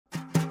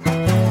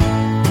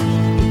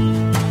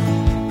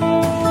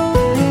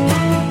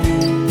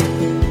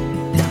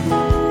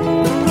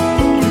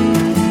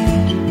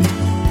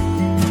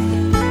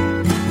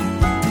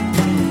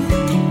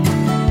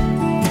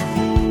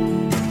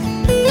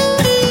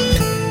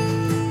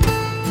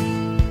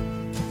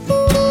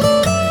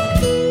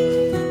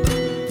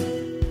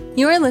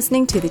You are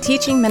listening to the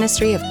teaching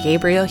ministry of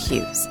Gabriel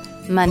Hughes.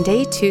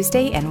 Monday,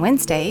 Tuesday, and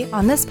Wednesday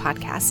on this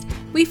podcast,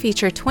 we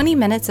feature 20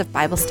 minutes of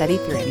Bible study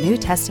through a New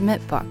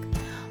Testament book.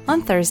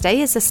 On Thursday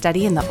is a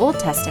study in the Old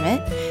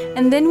Testament,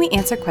 and then we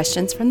answer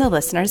questions from the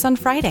listeners on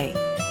Friday.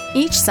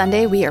 Each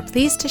Sunday, we are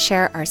pleased to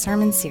share our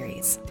sermon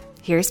series.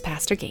 Here's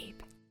Pastor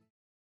Gabe.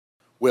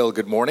 Well,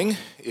 good morning.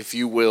 If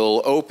you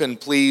will open,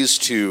 please,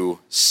 to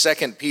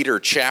 2 Peter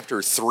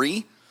chapter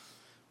 3.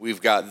 We've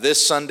got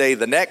this Sunday,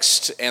 the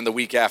next, and the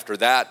week after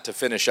that to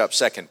finish up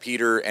 2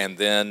 Peter, and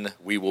then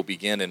we will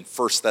begin in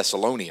 1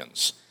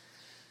 Thessalonians.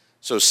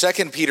 So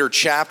 2 Peter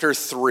chapter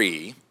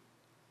 3,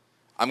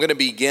 I'm going to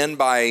begin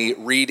by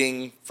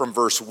reading from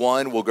verse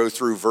 1. We'll go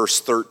through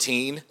verse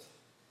 13,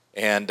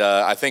 and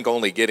I think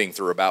only getting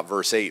through about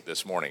verse 8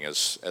 this morning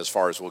as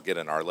far as we'll get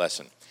in our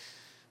lesson.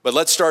 But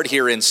let's start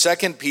here in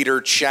 2 Peter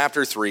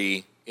chapter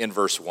 3 in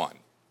verse 1.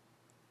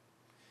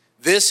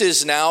 This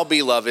is now,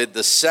 beloved,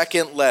 the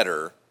second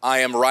letter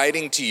I am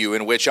writing to you,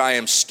 in which I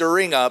am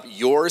stirring up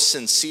your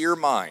sincere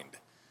mind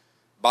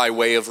by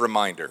way of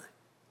reminder,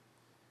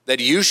 that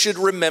you should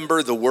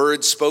remember the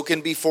words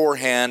spoken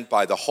beforehand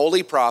by the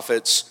holy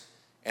prophets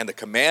and the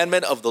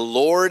commandment of the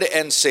Lord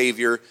and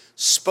Savior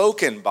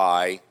spoken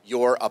by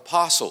your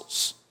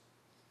apostles.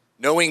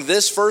 Knowing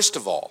this, first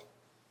of all,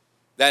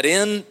 that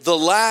in the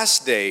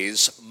last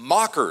days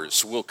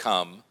mockers will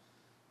come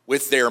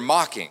with their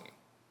mocking,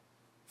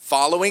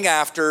 following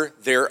after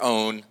their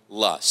own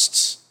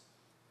lusts,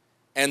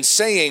 and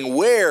saying,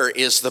 where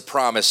is the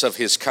promise of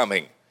his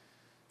coming?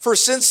 For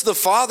since the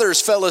fathers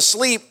fell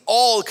asleep,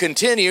 all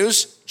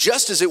continues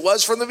just as it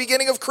was from the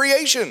beginning of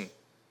creation.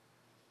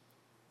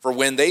 For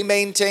when they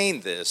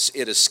maintain this,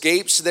 it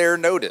escapes their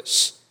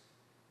notice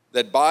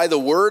that by the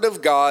word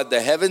of God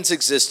the heavens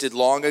existed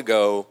long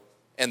ago,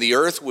 and the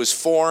earth was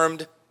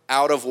formed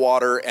out of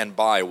water and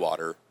by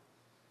water,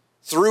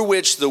 through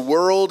which the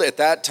world at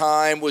that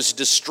time was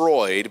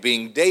destroyed,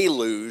 being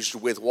deluged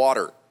with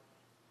water.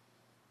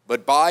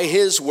 But by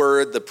his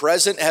word, the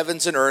present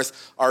heavens and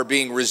earth are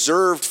being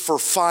reserved for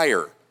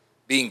fire,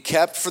 being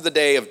kept for the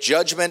day of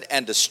judgment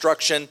and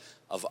destruction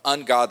of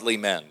ungodly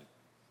men.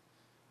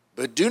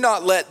 But do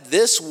not let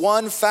this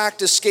one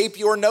fact escape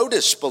your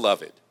notice,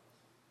 beloved,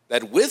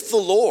 that with the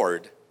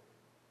Lord,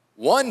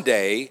 one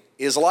day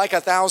is like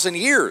 1,000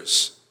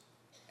 years,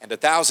 and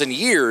 1,000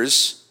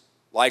 years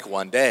like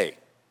one day.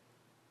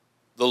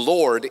 The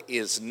Lord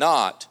is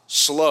not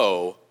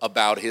slow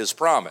about his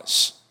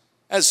promise,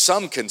 as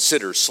some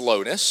consider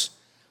slowness,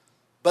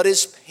 but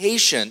is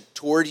patient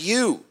toward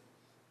you,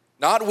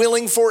 not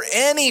willing for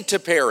any to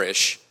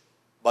perish,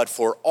 but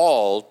for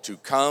all to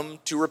come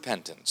to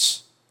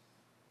repentance.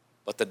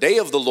 But the day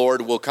of the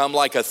Lord will come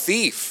like a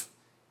thief,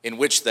 in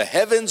which the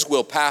heavens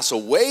will pass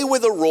away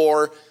with a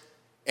roar,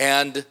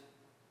 and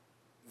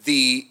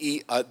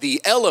the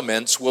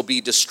elements will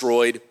be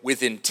destroyed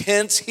with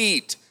intense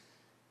heat,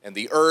 and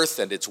the earth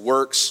and its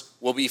works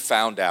will be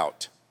found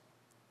out.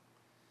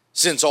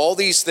 Since all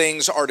these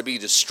things are to be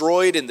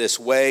destroyed in this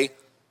way,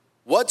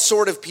 what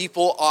sort of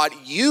people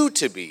ought you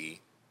to be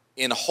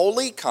in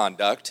holy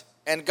conduct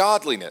and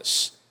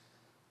godliness,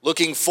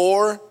 looking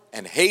for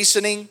and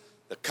hastening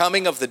the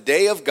coming of the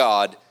day of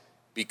God,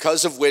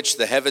 because of which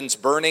the heavens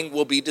burning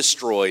will be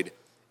destroyed,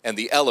 and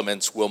the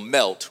elements will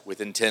melt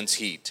with intense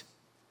heat?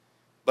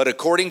 But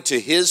according to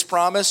his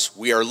promise,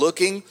 we are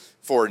looking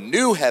for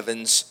new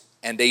heavens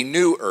and a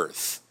new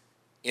earth,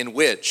 in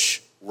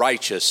which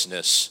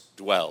righteousness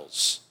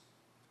dwells.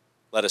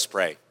 Let us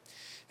pray.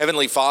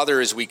 Heavenly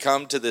Father, as we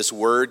come to this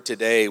word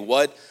today,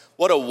 what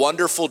a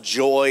wonderful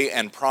joy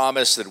and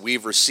promise that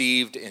we've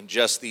received in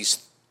just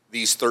these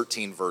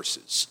 13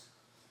 verses.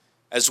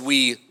 As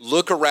we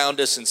look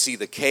around us and see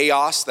the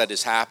chaos that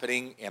is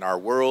happening in our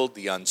world,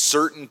 the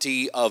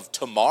uncertainty of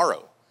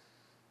tomorrow,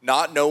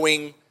 not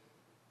knowing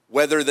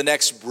whether the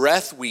next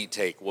breath we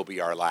take will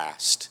be our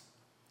last.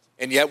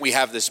 And yet we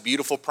have this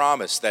beautiful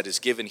promise that is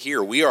given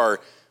here. We're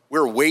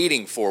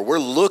looking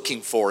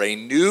for a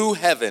new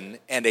heaven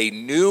and a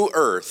new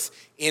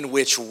earth in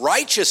which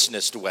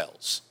righteousness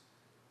dwells,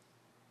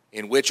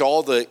 in which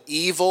all the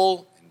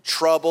evil and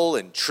trouble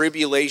and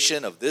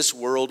tribulation of this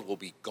world will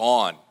be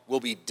gone, will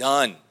be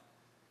done,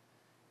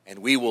 and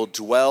we will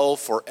dwell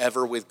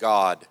forever with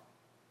God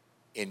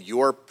in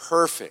your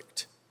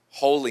perfect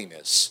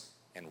holiness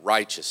and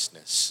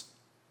righteousness.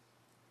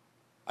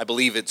 I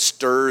believe it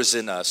stirs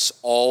in us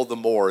all the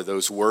more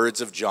those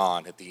words of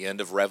John at the end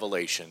of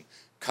Revelation.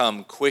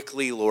 Come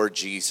quickly, Lord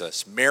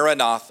Jesus.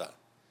 Maranatha.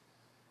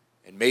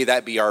 And may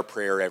that be our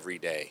prayer every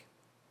day.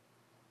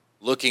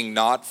 Looking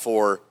not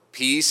for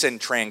peace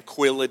and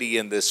tranquility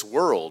in this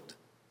world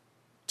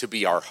to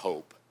be our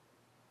hope,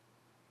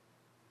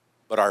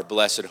 but our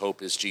blessed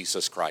hope is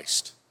Jesus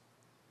Christ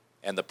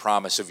and the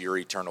promise of your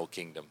eternal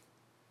kingdom.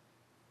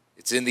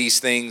 It's in these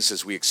things,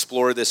 as we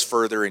explore this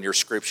further in your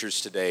scriptures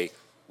today,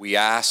 we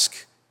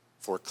ask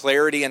for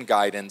clarity and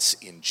guidance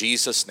in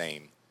Jesus'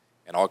 name.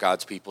 And all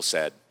God's people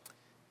said,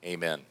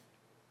 amen.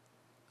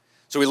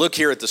 So we look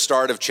here at the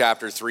start of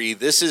chapter 3.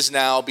 This is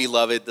now,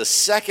 beloved, the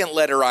second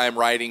letter I am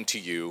writing to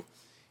you,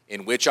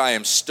 in which I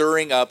am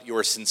stirring up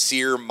your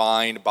sincere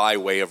mind by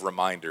way of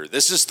reminder.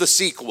 This is the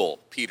sequel,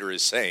 Peter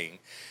is saying,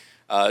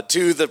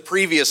 to the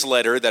previous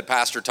letter that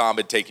Pastor Tom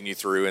had taken you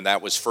through, and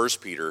that was 1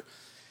 Peter.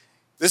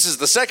 This is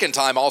the second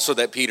time also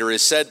that Peter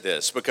has said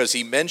this, because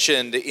he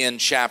mentioned in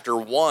chapter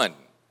 1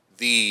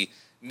 the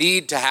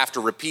need to have to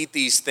repeat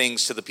these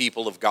things to the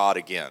people of God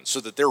again,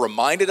 so that they're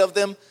reminded of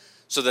them,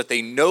 so that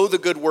they know the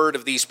good word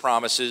of these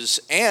promises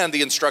and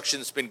the instruction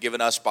that's been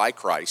given us by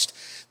Christ,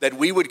 that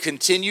we would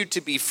continue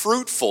to be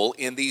fruitful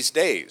in these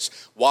days.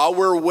 While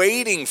we're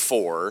waiting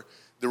for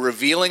the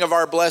revealing of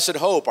our blessed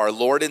hope, our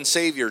Lord and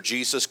Savior,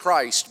 Jesus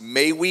Christ,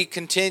 may we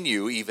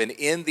continue, even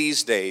in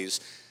these days,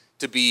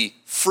 to be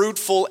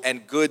fruitful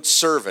and good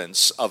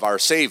servants of our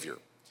Savior.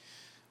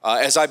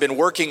 As I've been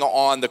working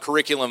on the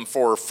curriculum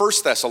for 1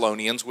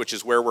 Thessalonians, which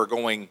is where we're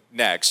going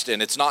next,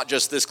 and it's not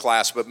just this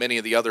class, but many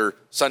of the other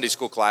Sunday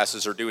school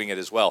classes are doing it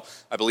as well.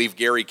 I believe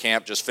Gary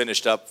Camp just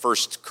finished up 1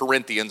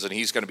 Corinthians, and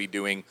he's going to be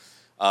doing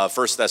 1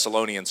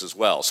 Thessalonians as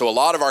well. So a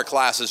lot of our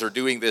classes are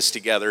doing this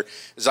together.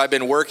 As I've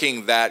been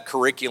working that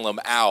curriculum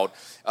out,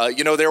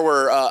 there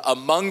were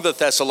among the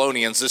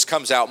Thessalonians, this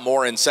comes out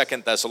more in 2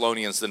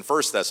 Thessalonians than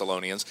 1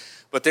 Thessalonians,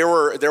 but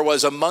there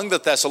was among the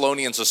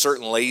Thessalonians a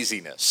certain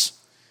laziness.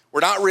 We're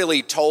not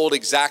really told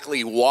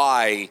exactly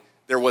why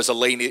there was a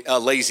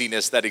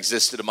laziness that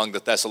existed among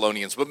the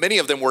Thessalonians, but many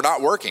of them were not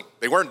working.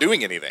 They weren't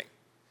doing anything.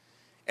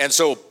 And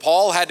so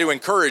Paul had to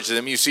encourage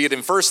them. You see it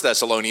in 1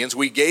 Thessalonians.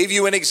 We gave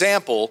you an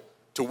example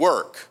to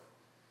work.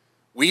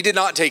 We did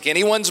not take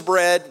anyone's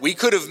bread. We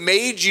could have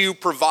made you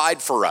provide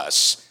for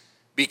us,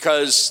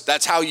 because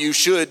that's how you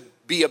should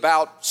be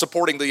about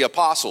supporting the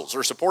apostles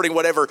or supporting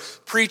whatever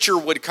preacher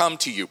would come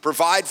to you.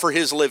 Provide for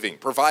his living,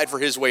 provide for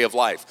his way of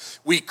life.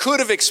 We could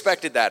have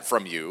expected that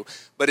from you,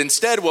 but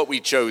instead what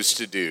we chose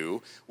to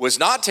do was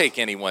not take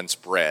anyone's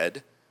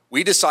bread.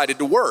 We decided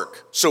to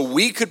work so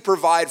we could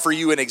provide for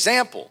you an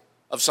example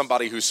of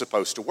somebody who's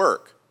supposed to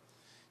work.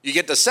 You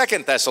get to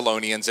 2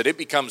 Thessalonians and it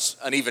becomes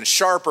an even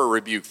sharper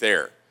rebuke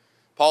there.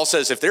 Paul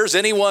says, if there's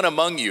anyone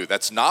among you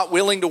that's not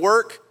willing to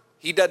work,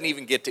 he doesn't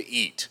even get to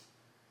eat.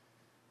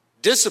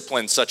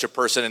 Discipline such a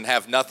person and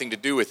have nothing to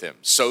do with him,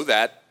 so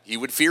that he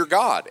would fear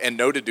God and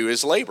know to do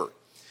his labor.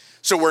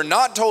 So we're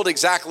not told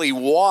exactly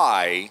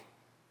why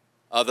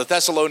the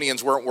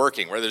Thessalonians weren't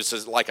working, whether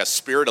it's like a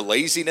spirit of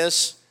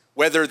laziness,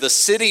 whether the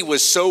city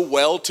was so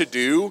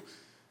well-to-do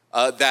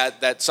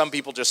that some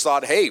people just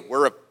thought, hey,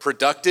 we're a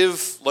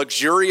productive,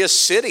 luxurious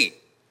city.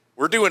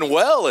 We're doing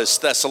well as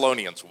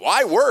Thessalonians.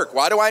 Why work?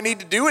 Why do I need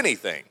to do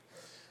anything?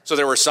 So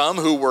there were some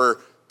who were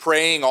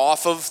preying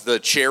off of the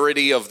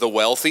charity of the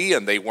wealthy,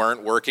 and they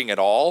weren't working at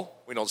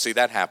all. We don't see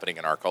that happening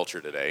in our culture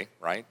today,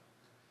 right?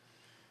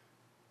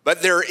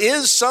 But there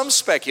is some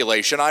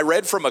speculation. I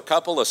read from a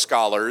couple of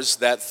scholars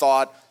that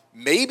thought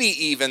maybe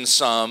even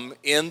some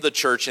in the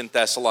church in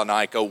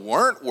Thessalonica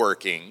weren't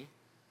working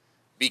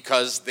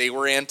because they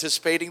were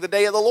anticipating the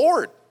day of the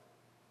Lord.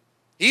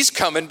 He's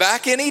coming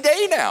back any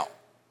day now.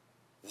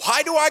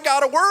 Why do I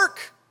gotta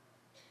work?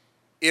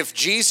 If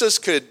Jesus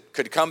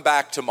could come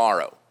back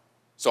tomorrow,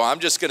 so I'm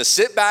just going to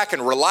sit back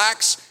and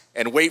relax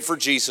and wait for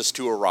Jesus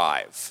to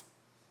arrive.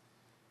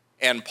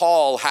 And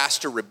Paul has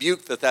to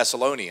rebuke the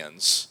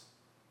Thessalonians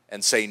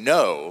and say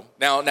no.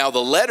 Now the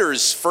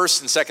letters, 1st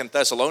and 2nd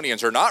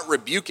Thessalonians, are not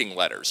rebuking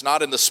letters,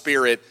 not in the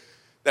spirit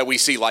that we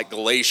see like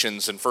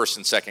Galatians and 1st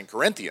and 2nd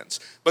Corinthians.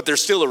 But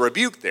there's still a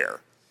rebuke there.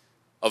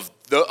 Of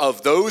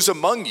those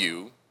among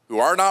you who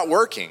are not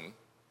working,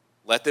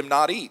 let them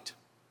not eat.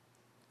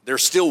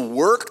 There's still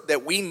work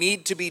that we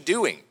need to be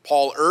doing.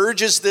 Paul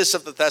urges this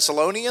of the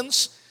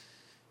Thessalonians.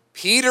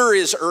 Peter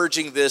is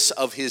urging this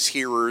of his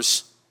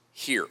hearers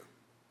here.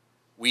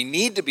 We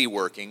need to be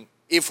working.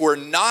 If we're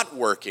not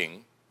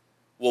working,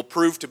 we'll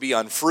prove to be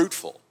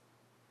unfruitful.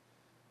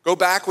 Go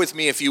back with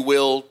me, if you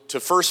will, to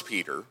 1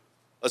 Peter.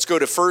 Let's go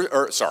to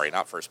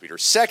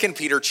 2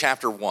 Peter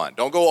chapter 1.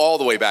 Don't go all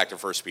the way back to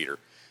 1 Peter.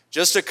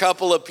 Just a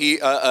couple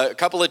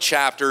of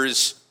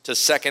chapters to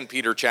 2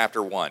 Peter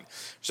chapter 1.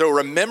 So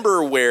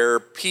remember where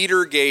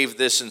Peter gave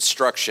this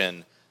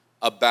instruction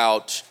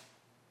about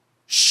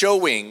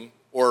showing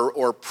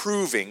or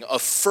proving,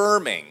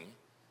 affirming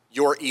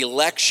your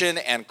election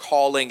and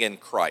calling in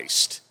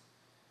Christ.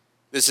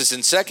 This is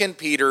in 2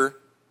 Peter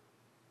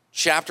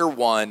chapter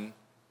 1,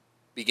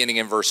 beginning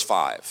in verse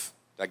 5.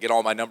 Did I get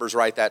all my numbers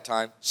right that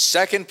time?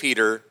 2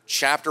 Peter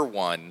chapter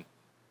 1,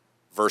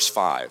 verse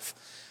 5.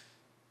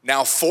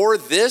 Now for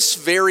this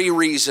very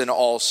reason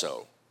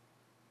also,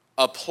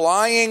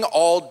 applying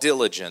all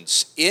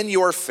diligence in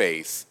your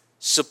faith,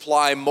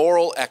 supply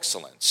moral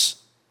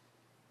excellence.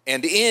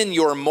 And in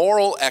your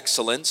moral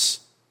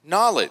excellence,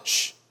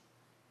 knowledge.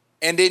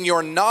 And in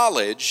your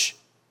knowledge,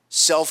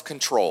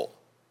 self-control.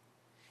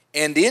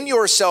 And in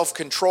your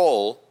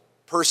self-control,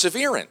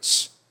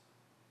 perseverance.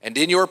 And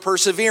in your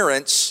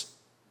perseverance,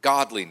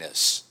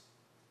 godliness.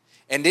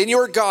 And in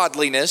your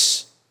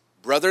godliness,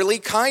 brotherly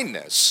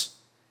kindness.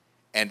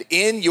 And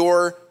in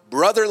your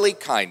brotherly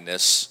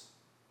kindness,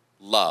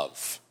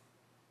 love.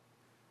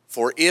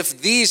 For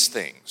if these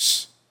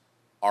things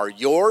are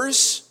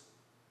yours,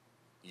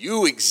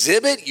 You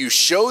exhibit, you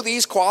show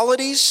these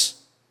qualities,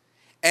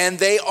 and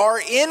they are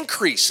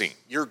increasing.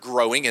 You're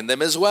growing in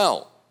them as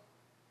well.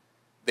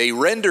 They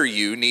render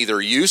you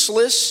neither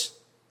useless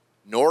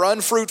nor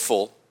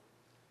unfruitful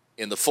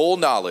in the full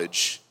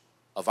knowledge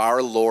of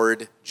our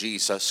Lord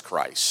Jesus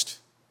Christ.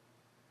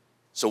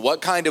 So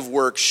what kind of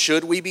work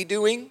should we be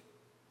doing?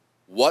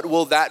 What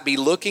will that be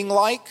looking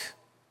like?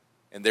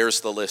 And there's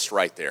the list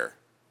right there.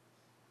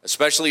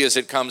 Especially as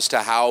it comes to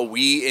how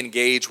we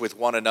engage with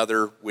one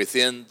another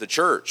within the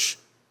church,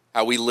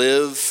 how we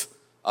live,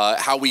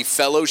 how we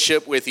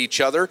fellowship with each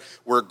other.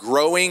 We're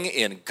growing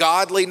in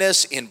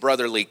godliness, in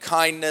brotherly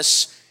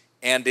kindness,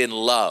 and in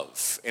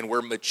love. And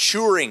we're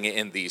maturing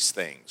in these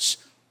things,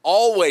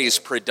 always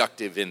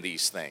productive in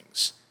these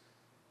things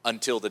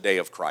until the day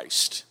of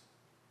Christ.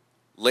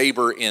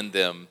 Labor in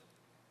them,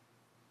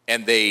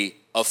 and they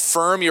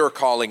affirm your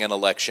calling and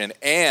election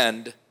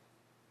and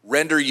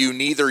render you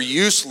neither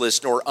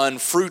useless nor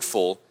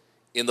unfruitful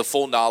in the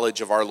full knowledge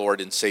of our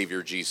Lord and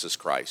Savior Jesus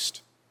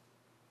Christ.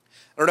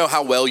 I don't know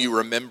how well you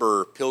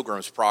remember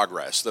Pilgrim's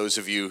Progress. Those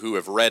of you who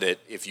have read it,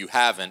 if you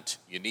haven't,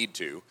 you need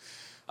to.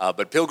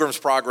 But Pilgrim's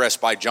Progress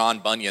by John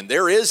Bunyan,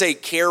 there is a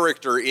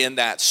character in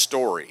that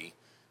story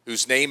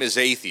whose name is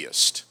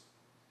Atheist.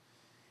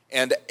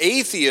 And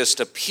Atheist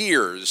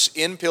appears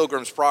in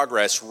Pilgrim's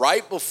Progress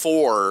right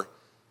before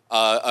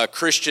a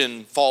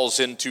Christian falls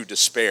into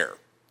despair.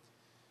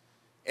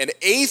 An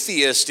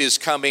atheist is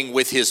coming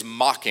with his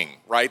mocking,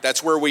 right?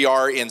 That's where we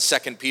are in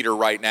 2 Peter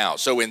right now.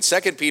 So in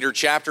 2 Peter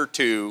chapter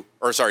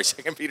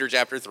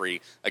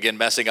 3, again,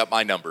 messing up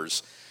my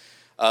numbers,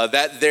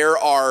 that there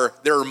are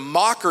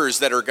mockers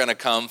that are going to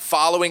come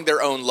following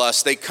their own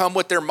lusts. They come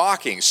with their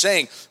mocking,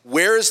 saying,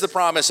 where is the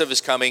promise of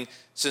his coming?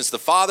 Since the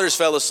fathers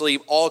fell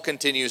asleep, all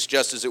continues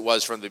just as it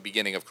was from the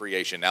beginning of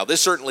creation. Now, this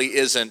certainly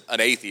isn't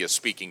an atheist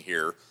speaking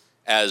here,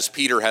 as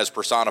Peter has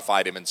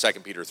personified him in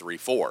 2 Peter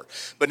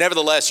 3:4. But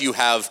nevertheless, you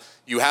have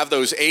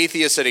those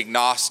atheists and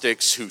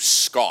agnostics who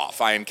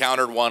scoff. I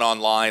encountered one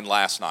online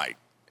last night,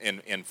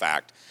 in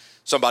fact.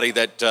 Somebody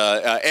that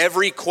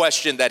every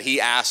question that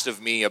he asked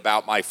of me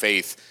about my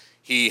faith,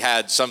 he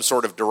had some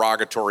sort of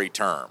derogatory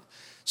term.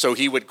 So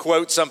he would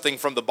quote something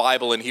from the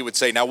Bible and he would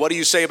say, now what do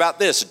you say about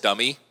this,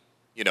 dummy?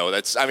 You know,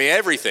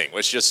 everything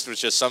was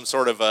just some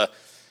sort of a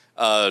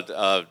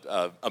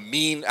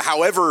mean,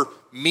 however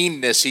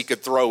meanness he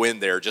could throw in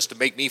there just to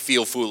make me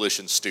feel foolish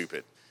and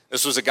stupid.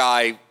 This was a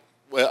guy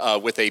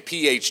with a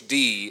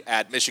PhD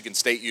at Michigan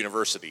State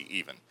University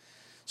even.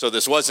 So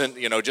this wasn't,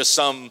 just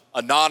some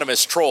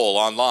anonymous troll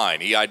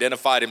online. He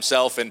identified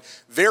himself and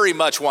very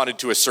much wanted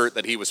to assert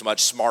that he was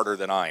much smarter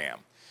than I am.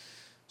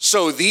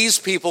 So these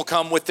people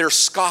come with their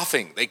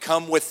scoffing. They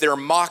come with their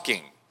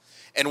mocking.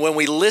 And when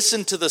we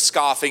listen to the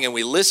scoffing and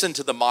we listen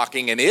to the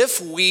mocking, and if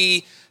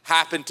we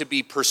happen to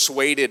be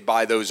persuaded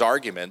by those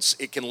arguments,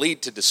 it can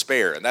lead to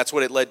despair. And that's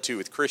what it led to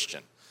with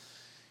Christian.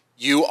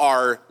 You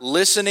are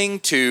listening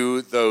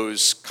to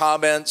those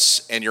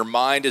comments and your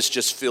mind is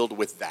just filled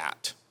with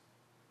that.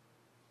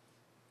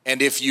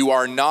 And if you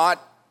are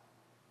not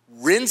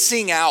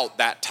rinsing out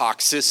that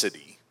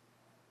toxicity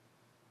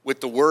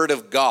with the Word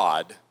of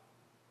God,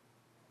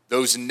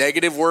 those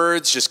negative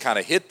words just kind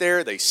of hit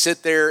there, they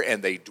sit there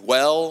and they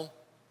dwell,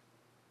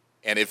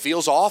 and it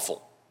feels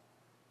awful.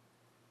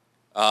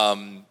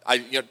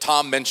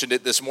 Tom mentioned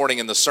it this morning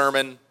in the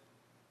sermon.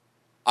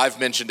 I've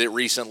mentioned it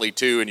recently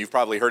too, and you've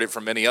probably heard it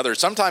from many others.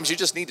 Sometimes you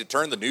just need to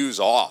turn the news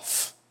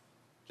off.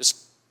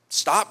 Just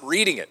stop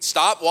reading it,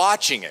 stop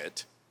watching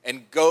it,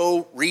 and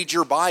go read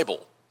your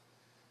Bible.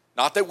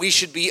 Not that we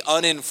should be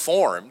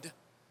uninformed,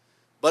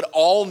 but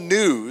all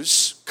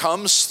news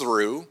comes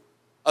through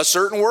a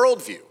certain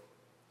worldview.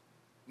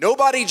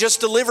 Nobody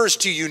just delivers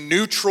to you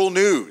neutral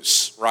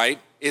news, right?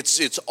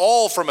 It's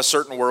all from a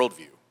certain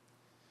worldview.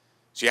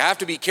 So you have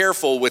to be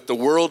careful with the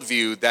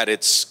worldview that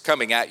it's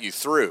coming at you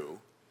through.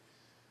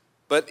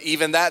 But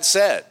even that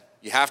said,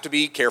 you have to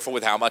be careful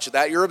with how much of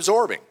that you're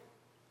absorbing.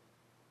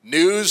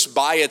 News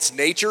by its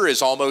nature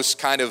is almost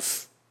kind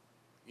of,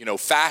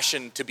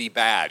 fashioned to be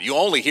bad. You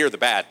only hear the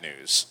bad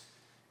news.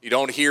 You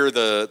don't hear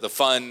the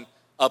fun,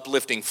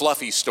 uplifting,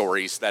 fluffy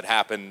stories that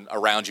happen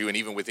around you and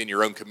even within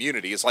your own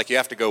community. It's like you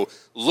have to go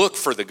look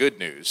for the good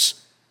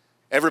news.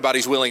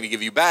 Everybody's willing to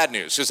give you bad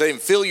news. Because they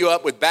fill you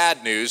up with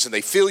bad news and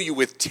they fill you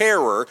with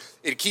terror,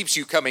 it keeps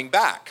you coming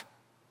back.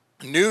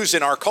 News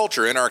in our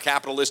culture, in our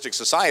capitalistic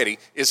society,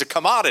 is a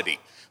commodity.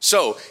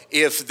 So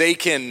if they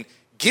can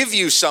give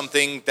you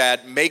something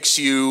that makes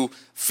you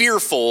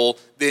fearful,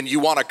 then you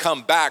want to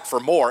come back for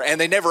more.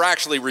 And they never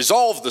actually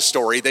resolve the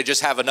story. They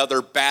just have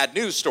another bad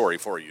news story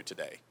for you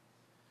today.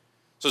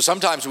 So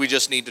sometimes we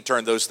just need to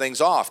turn those things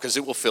off because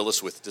it will fill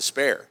us with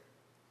despair.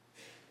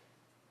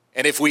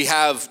 And if we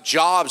have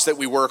jobs that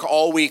we work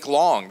all week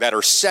long that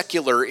are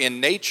secular in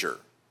nature,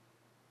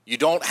 you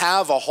don't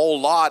have a whole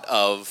lot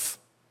of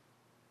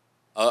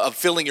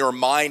filling your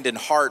mind and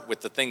heart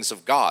with the things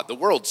of God. The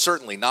world's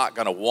certainly not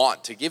going to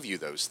want to give you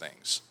those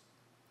things.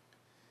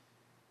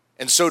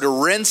 And so to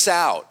rinse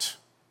out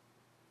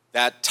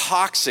that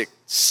toxic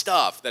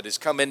stuff that has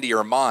come into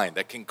your mind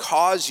that can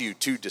cause you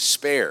to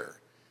despair,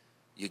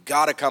 you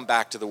got to come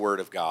back to the Word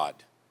of God.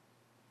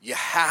 You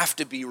have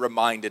to be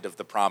reminded of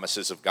the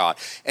promises of God.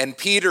 And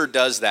Peter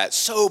does that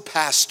so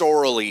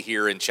pastorally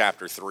here in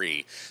chapter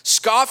 3.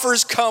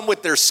 Scoffers come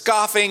with their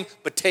scoffing,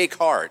 but take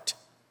heart.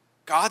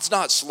 God's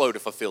not slow to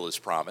fulfill his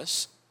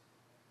promise.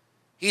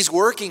 He's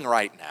working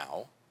right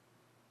now.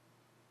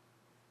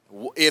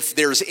 If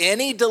there's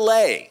any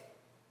delay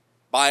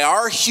by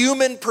our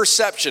human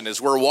perception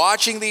as we're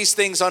watching these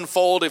things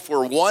unfold, if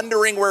we're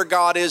wondering where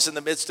God is in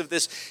the midst of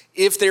this,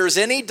 if there's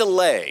any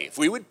delay, if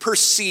we would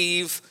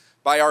perceive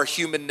by our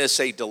humanness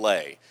a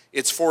delay,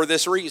 it's for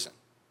this reason,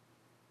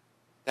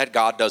 that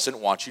God doesn't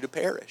want you to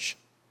perish,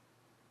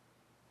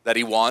 that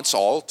he wants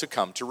all to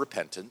come to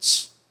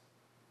repentance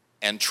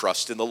and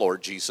trust in the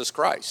Lord Jesus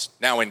Christ.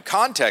 Now, in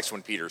context,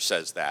 when Peter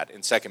says that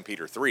in 2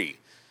 Peter 3,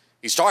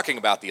 he's talking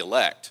about the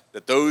elect,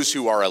 that those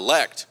who are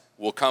elect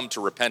will come to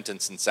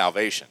repentance and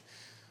salvation.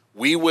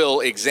 We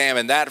will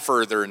examine that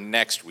further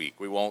next week.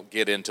 We won't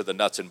get into the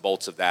nuts and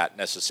bolts of that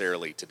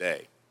necessarily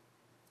today.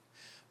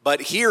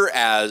 But here,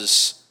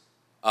 as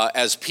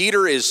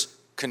Peter is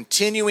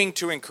continuing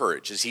to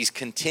encourage, as he's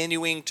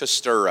continuing to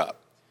stir up,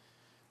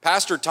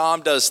 Pastor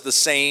Tom does the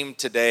same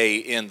today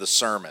in the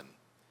sermon.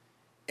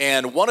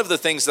 And one of the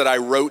things that I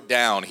wrote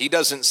down, he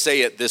doesn't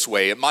say it this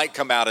way. It might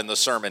come out in the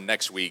sermon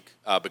next week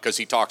because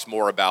he talks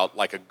more about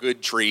like a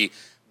good tree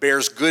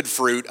bears good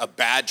fruit, a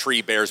bad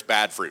tree bears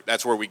bad fruit.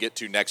 That's where we get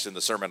to next in the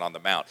Sermon on the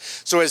Mount.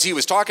 So as he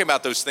was talking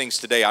about those things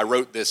today, I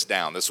wrote this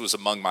down. This was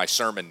among my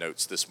sermon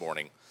notes this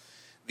morning.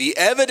 The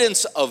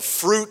evidence of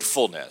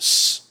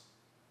fruitfulness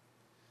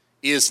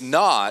is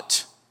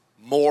not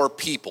more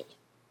people.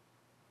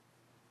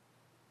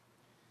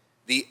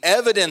 The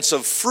evidence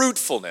of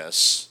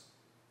fruitfulness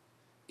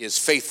is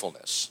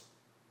faithfulness.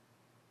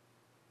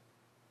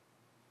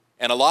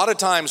 And a lot of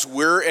times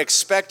we're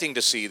expecting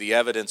to see the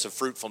evidence of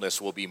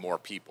fruitfulness will be more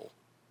people.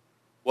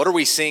 What are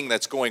we seeing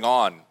that's going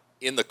on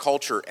in the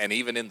culture and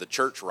even in the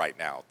church right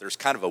now? There's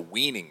kind of a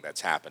weaning that's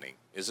happening,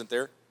 isn't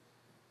there?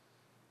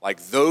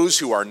 Like those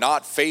who are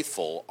not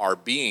faithful are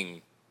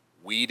being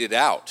weeded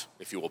out,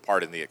 if you will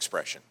pardon the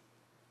expression.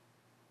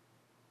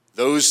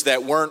 Those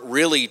that weren't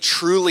really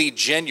truly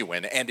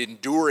genuine and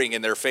enduring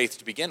in their faith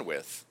to begin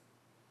with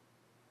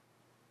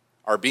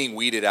are being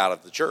weeded out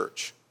of the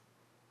church.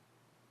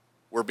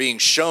 We're being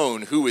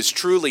shown who is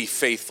truly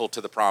faithful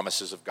to the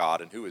promises of God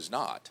and who is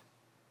not.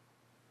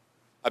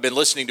 I've been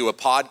listening to a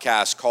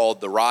podcast called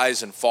The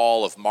Rise and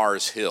Fall of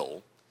Mars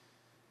Hill.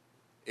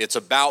 It's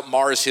about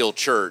Mars Hill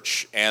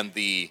Church and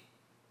the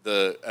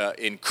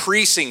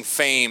increasing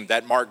fame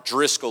that Mark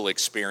Driscoll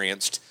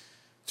experienced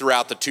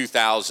throughout the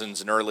 2000s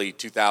and early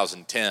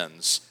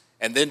 2010s.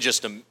 And then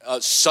just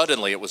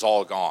suddenly it was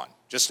all gone,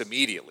 just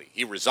immediately.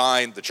 He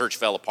resigned, the church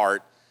fell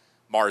apart,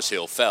 Mars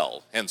Hill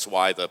fell, hence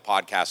why the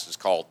podcast is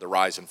called The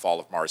Rise and Fall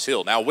of Mars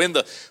Hill. Now, when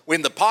the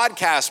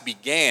podcast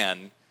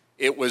began,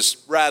 it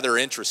was rather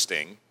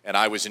interesting, and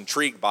I was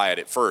intrigued by it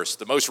at first.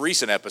 The most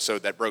recent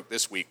episode that broke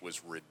this week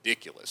was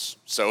ridiculous,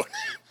 so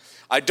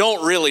I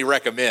don't really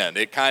recommend.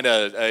 It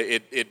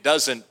it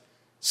doesn't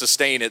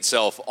sustain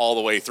itself all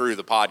the way through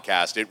the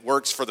podcast. It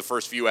works for the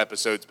first few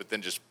episodes, but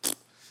then just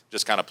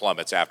kind of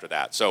plummets after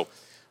that. So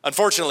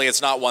unfortunately,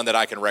 it's not one that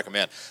I can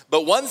recommend.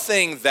 But one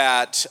thing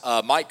that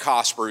Mike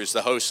Cosper, who's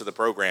the host of the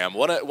program,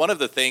 one of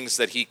the things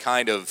that he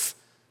kind of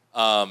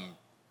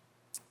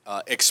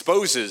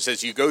exposes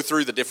as you go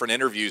through the different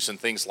interviews and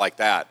things like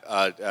that,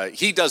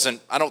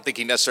 I don't think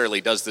he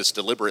necessarily does this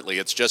deliberately.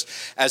 It's just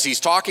as he's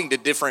talking to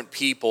different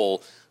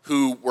people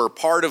who were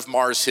part of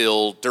Mars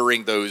Hill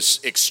during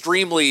those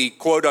extremely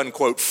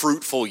quote-unquote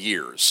fruitful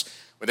years,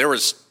 when there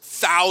was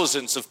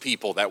thousands of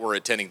people that were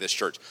attending this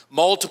church,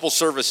 multiple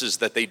services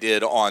that they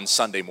did on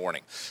Sunday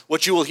morning.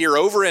 What you will hear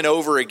over and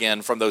over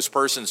again from those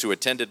persons who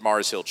attended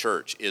Mars Hill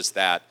Church is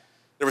that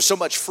there was so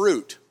much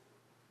fruit.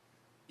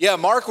 Yeah,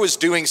 Mark was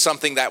doing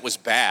something that was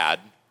bad.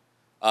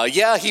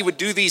 Yeah, he would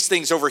do these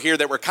things over here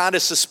that were kind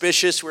of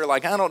suspicious. We were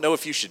like, I don't know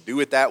if you should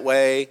do it that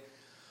way.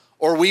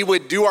 Or we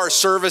would do our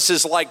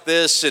services like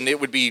this and it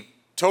would be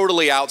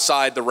totally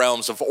outside the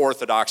realms of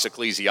Orthodox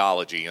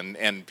ecclesiology.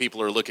 And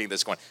people are looking at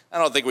this going, I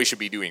don't think we should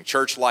be doing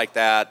church like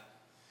that.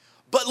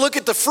 But look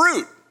at the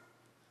fruit.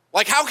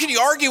 Like, how can you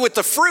argue with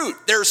the fruit?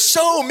 There's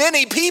so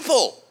many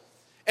people.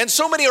 And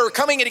so many are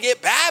coming in to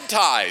get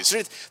baptized.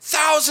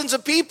 Thousands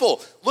of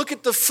people. Look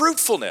at the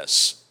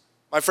fruitfulness.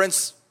 My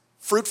friends,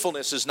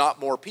 fruitfulness is not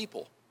more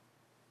people.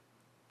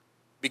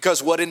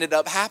 Because what ended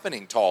up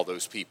happening to all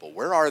those people?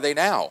 Where are they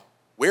now?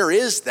 Where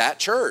is that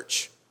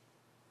church?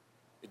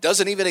 It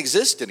doesn't even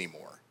exist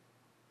anymore.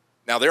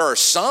 Now, there are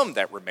some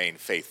that remain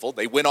faithful.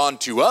 They went on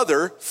to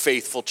other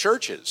faithful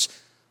churches,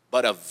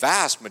 but a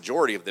vast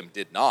majority of them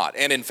did not.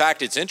 And in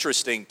fact, it's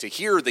interesting to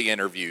hear the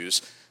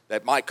interviews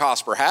that Mike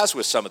Cosper has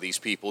with some of these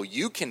people.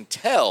 You can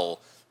tell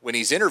when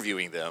he's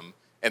interviewing them,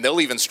 and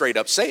they'll even straight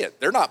up say it,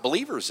 they're not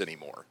believers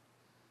anymore.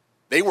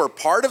 They were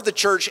part of the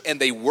church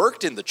and they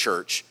worked in the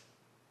church,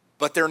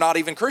 but they're not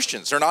even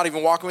Christians. They're not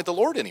even walking with the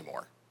Lord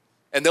anymore.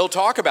 And they'll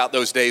talk about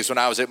those days when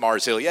I was at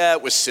Mars Hill. Yeah,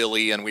 it was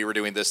silly, and we were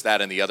doing this,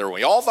 that, and the other.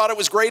 We all thought it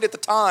was great at the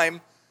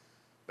time,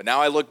 but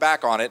now I look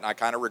back on it, and I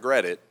kind of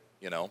regret it,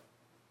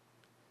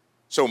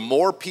 So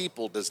more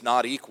people does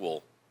not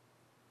equal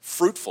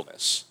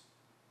fruitfulness.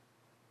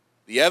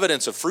 The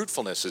evidence of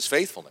fruitfulness is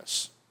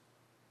faithfulness.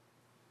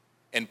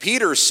 And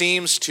Peter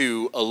seems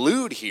to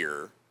allude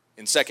here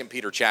in 2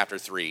 Peter chapter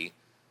 3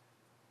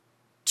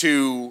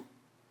 to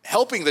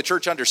helping the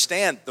church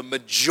understand the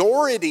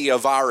majority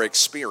of our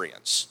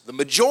experience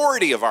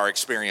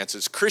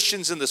as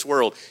Christians in this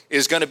world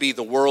is going to be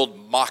the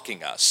world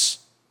mocking us.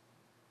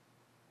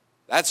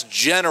 That's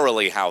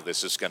generally how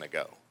this is going to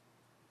go.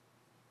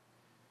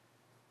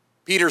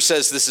 Peter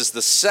says, this is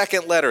the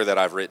second letter that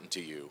I've written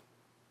to you,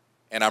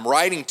 and I'm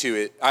writing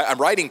to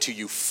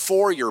you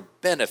for your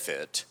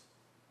benefit,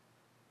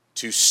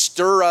 to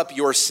stir up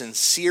your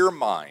sincere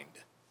mind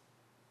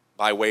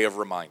by way of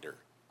reminder.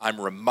 I'm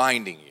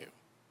reminding you.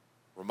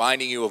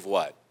 Reminding you of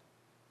what?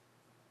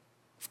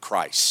 Of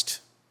Christ.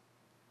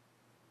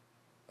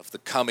 Of the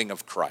coming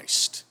of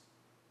Christ.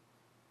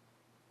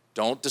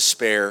 Don't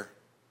despair.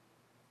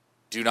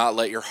 Do not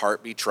let your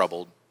heart be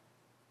troubled.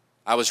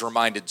 I was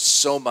reminded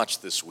so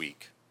much this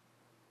week,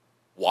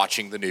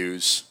 watching the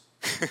news,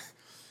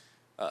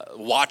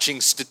 watching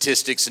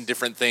statistics and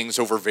different things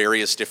over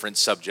various different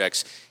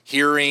subjects,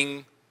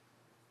 hearing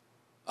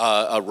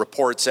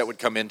reports that would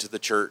come into the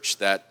church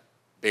that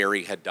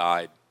Barry had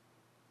died,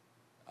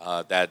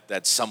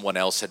 that someone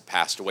else had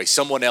passed away,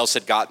 someone else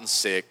had gotten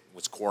sick,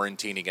 was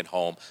quarantining at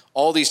home,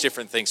 all these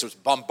different things. It was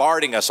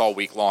bombarding us all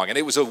week long, and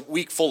it was a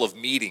week full of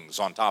meetings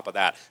on top of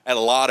that. I had a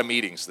lot of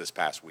meetings this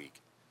past week.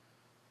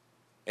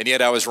 And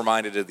yet I was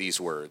reminded of these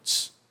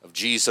words of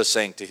Jesus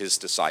saying to his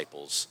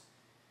disciples,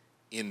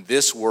 in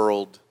this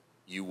world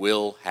you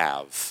will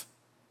have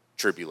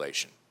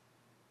tribulation.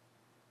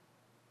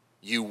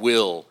 You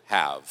will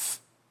have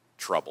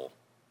trouble.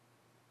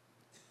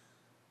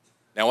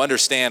 Now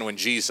understand, when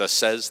Jesus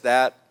says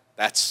that,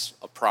 that's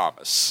a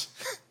promise,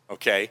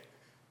 okay?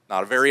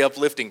 Not a very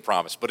uplifting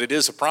promise, but it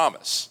is a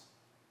promise.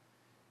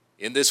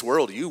 In this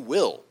world, you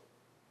will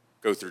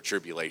go through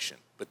tribulation.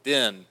 But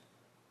then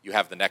you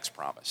have the next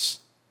promise.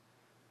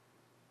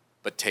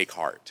 But take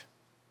heart.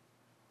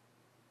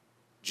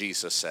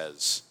 Jesus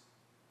says,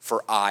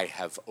 for I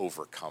have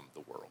overcome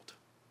the world.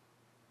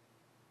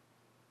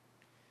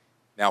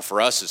 Now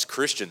for us as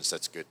Christians,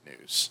 that's good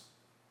news.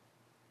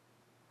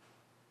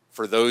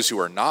 For those who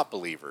are not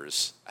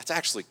believers, that's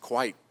actually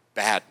quite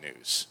bad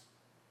news.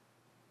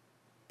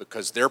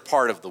 Because they're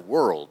part of the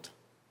world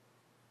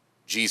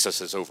Jesus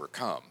has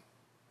overcome.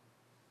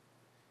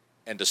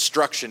 And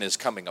destruction is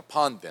coming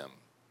upon them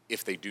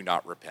if they do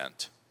not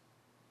repent.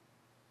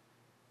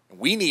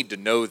 We need to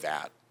know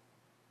that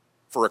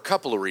for a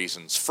couple of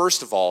reasons.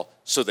 First of all,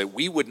 so that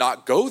we would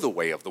not go the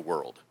way of the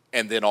world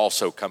and then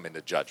also come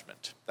into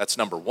judgment. That's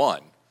number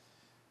one.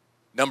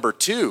 Number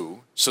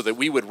two, so that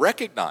we would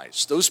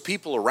recognize those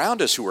people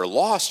around us who are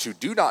lost, who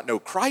do not know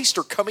Christ,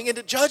 are coming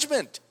into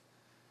judgment.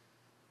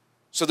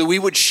 So that we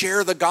would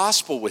share the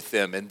gospel with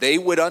them and they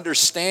would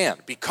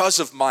understand, because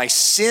of my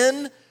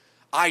sin,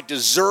 I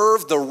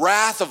deserve the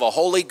wrath of a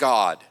holy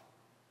God.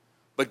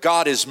 But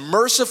God is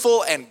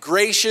merciful and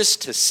gracious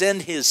to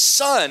send his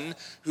Son,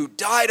 who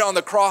died on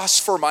the cross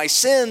for my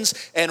sins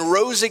and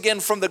rose again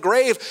from the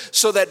grave,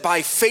 so that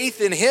by faith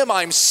in him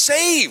I'm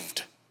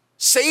saved.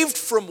 Saved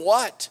from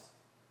what?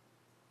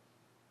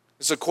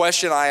 It's a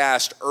question I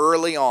asked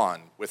early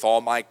on with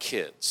all my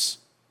kids,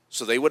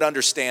 so they would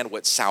understand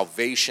what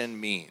salvation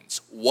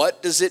means.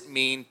 What does it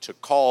mean to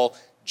call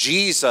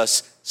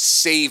Jesus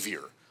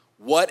Savior?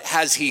 What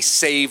has he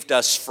saved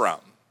us from?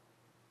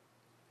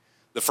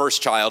 The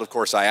first child, of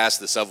course, I asked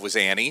this of was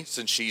Annie,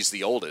 since she's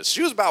the oldest.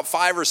 She was about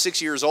 5 or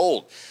 6 years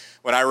old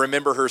when I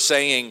remember her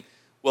saying,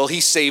 well, he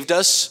saved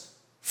us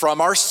from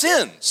our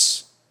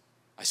sins.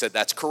 I said,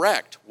 that's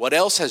correct. What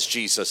else has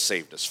Jesus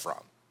saved us from?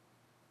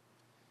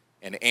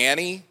 And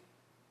Annie,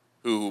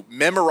 who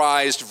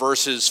memorized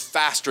verses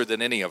faster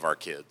than any of our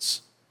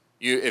kids,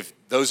 if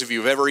those of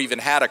you have ever even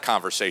had a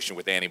conversation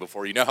with Annie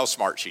before, you know how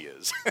smart she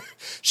is.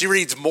 She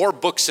reads more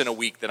books in a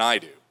week than I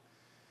do.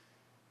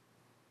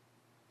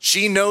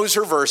 She knows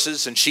her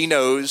verses, and she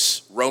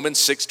knows Romans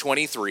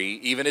 6:23,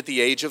 even at the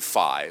age of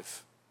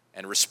 5,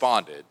 and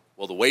responded,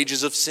 well, the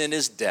wages of sin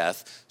is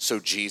death, so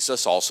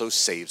Jesus also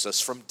saves us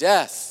from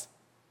death.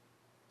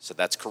 So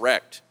that's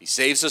correct. He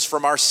saves us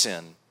from our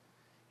sin.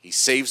 He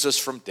saves us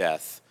from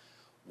death.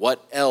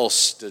 What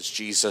else does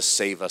Jesus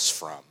save us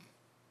from?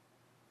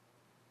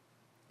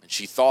 And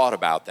she thought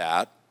about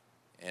that,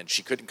 and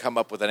she couldn't come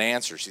up with an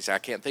answer. She said, I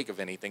can't think of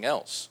anything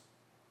else.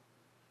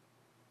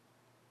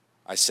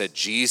 I said,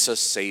 Jesus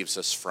saves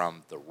us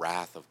from the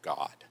wrath of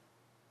God.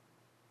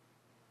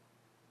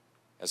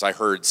 As I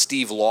heard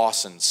Steve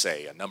Lawson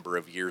say a number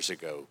of years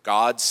ago,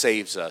 God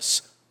saves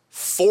us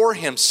for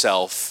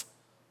himself,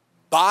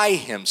 by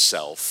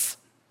himself,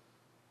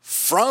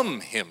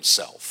 from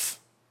himself.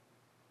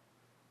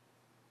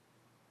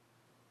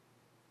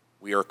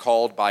 We are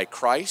called by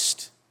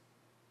Christ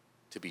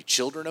to be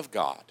children of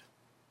God.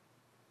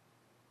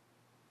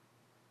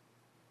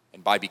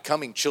 And by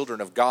becoming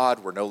children of God,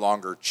 we're no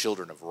longer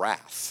children of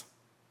wrath,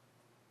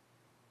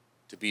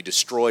 to be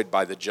destroyed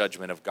by the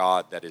judgment of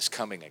God that is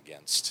coming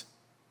against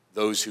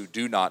those who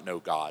do not know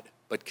God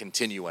but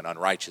continue in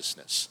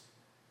unrighteousness.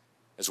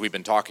 As we've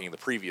been talking in the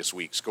previous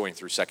weeks, going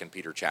through 2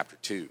 Peter chapter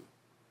 2.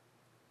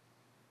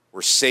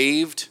 We're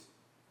saved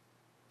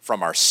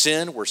from our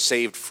sin. We're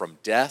saved from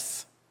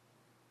death.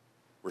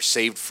 We're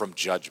saved from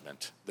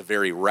judgment, the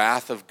very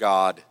wrath of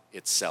God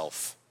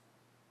itself,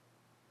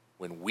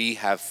 when we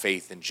have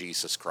faith in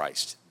Jesus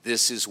Christ.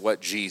 This is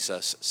what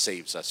Jesus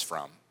saves us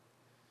from.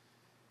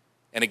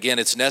 And again,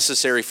 it's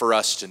necessary for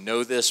us to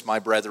know this, my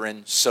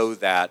brethren, so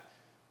that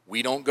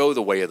we don't go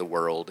the way of the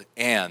world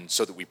and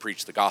so that we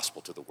preach the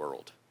gospel to the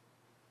world,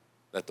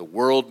 that the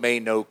world may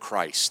know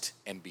Christ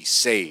and be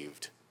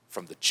saved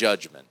from the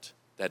judgment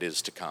that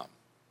is to come.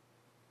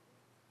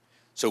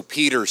 So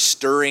Peter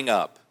stirring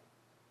up,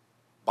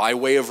 by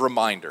way of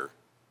reminder,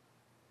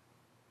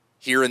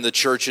 here in the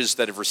churches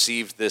that have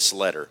received this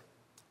letter,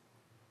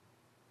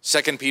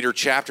 2 Peter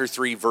chapter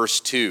 3, verse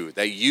 2,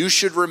 that you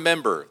should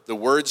remember the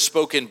words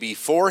spoken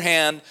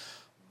beforehand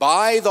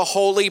by the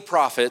holy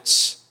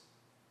prophets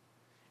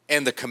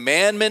and the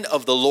commandment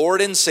of the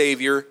Lord and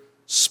Savior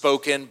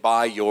spoken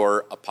by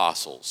your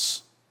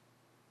apostles.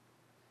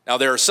 Now,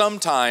 there are some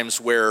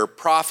times where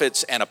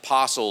prophets and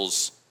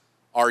apostles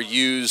are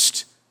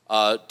used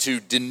to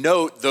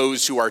denote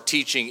those who are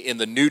teaching in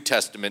the New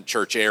Testament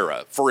church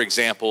era. For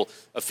example,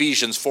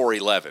 Ephesians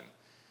 4:11.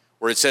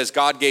 Where it says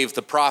God gave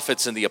the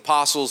prophets and the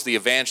apostles, the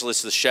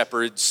evangelists, the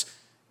shepherds,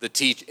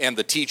 and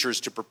the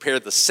teachers to prepare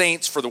the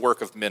saints for the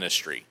work of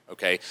ministry,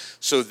 okay?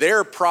 So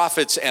their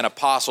prophets and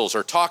apostles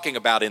are talking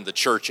about in the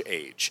church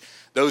age.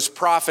 Those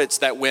prophets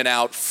that went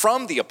out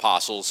from the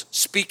apostles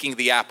speaking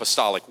the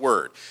apostolic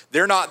word.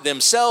 They're not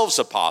themselves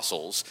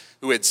apostles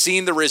who had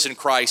seen the risen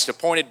Christ,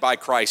 appointed by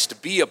Christ to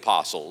be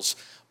apostles,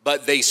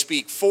 but they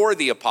speak for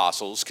the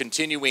apostles,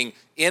 continuing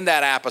in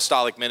that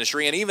apostolic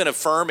ministry and even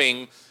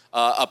affirming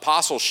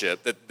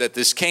apostleship, that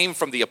this came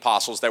from the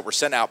apostles that were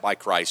sent out by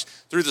Christ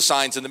through the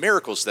signs and the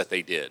miracles that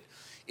they did.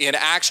 In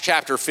Acts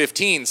chapter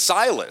 15,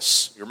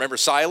 Silas, you remember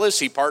Silas?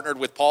 He partnered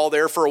with Paul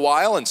there for a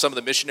while in some of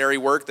the missionary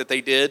work that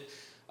they did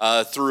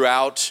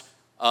throughout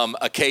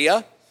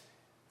Achaia.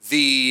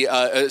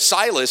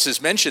 Silas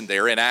is mentioned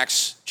there in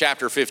Acts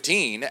chapter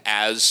 15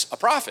 as a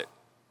prophet.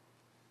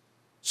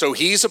 So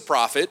he's a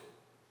prophet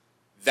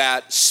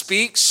that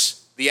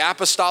speaks the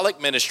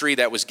apostolic ministry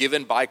that was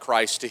given by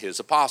Christ to his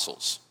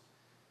apostles.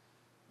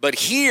 But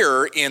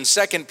here in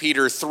 2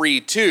 Peter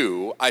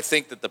 3:2, I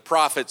think that the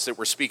prophets that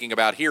we're speaking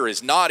about here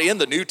is not in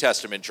the New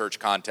Testament church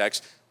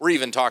context. We're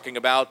even talking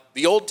about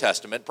the Old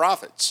Testament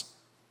prophets.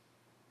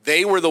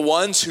 They were the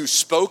ones who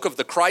spoke of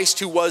the Christ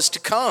who was to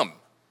come.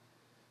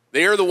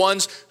 They are the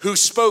ones who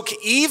spoke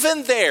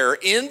even there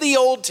in the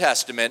Old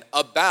Testament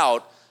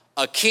about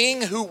a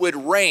king who would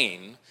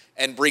reign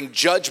and bring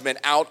judgment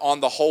out on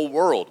the whole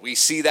world. We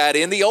see that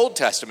in the Old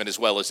Testament as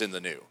well as in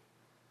the New.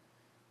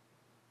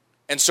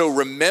 And so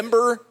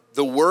remember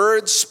the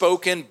words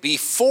spoken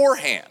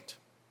beforehand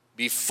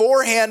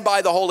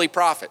by the holy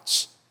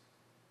prophets.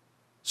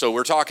 So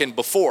we're talking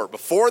before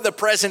the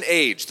present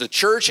age, the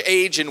church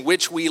age in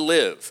which we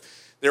live.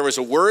 There was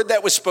a word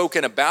that was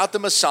spoken about the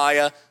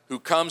Messiah who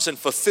comes and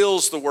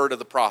fulfills the word of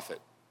the prophet.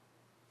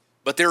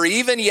 But there are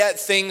even yet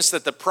things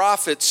that the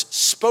prophets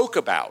spoke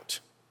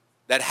about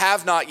that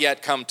have not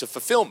yet come to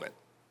fulfillment.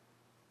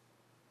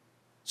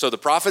 So the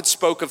prophets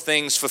spoke of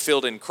things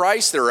fulfilled in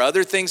Christ. There are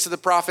other things that the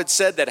prophets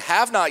said that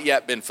have not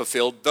yet been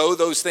fulfilled, though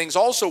those things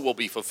also will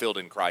be fulfilled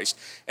in Christ.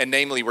 And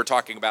namely, we're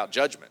talking about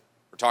judgment.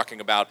 We're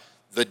talking about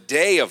the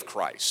day of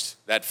Christ,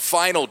 that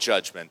final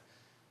judgment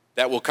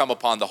that will come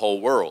upon the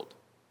whole world.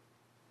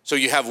 So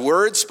you have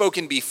words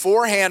spoken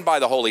beforehand by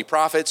the holy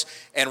prophets,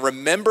 and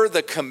remember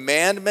the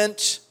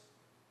commandment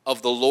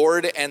of the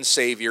Lord and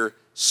Savior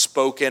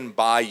spoken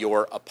by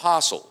your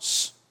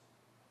apostles.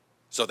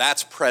 So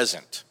that's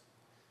present.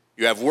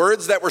 You have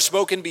words that were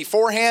spoken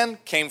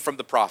beforehand, came from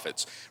the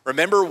prophets.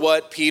 Remember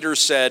what Peter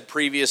said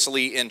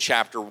previously in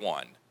chapter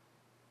 1.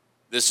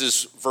 This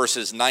is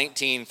verses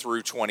 19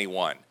 through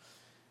 21.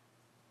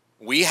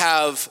 We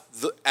have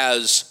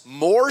as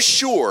more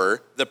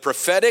sure the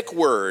prophetic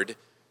word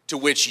to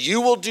which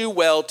you will do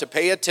well to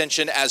pay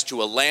attention as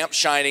to a lamp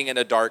shining in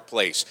a dark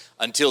place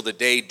until the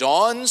day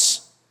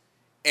dawns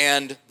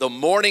and the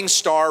morning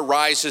star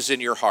rises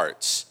in your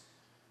hearts.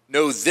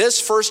 Know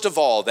this first of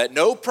all, that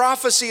no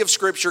prophecy of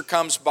Scripture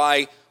comes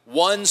by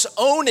one's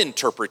own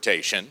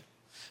interpretation,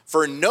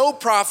 for no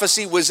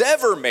prophecy was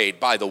ever made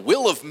by the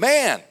will of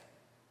man,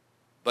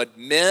 but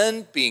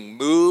men being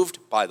moved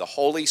by the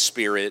Holy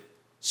Spirit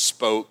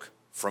spoke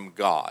from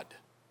God.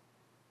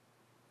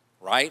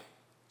 Right?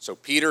 So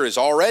Peter has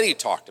already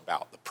talked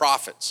about the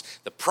prophets,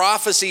 the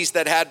prophecies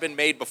that had been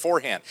made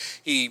beforehand.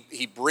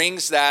 He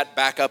brings that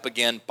back up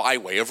again by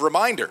way of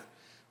reminder.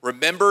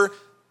 Remember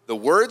the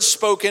words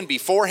spoken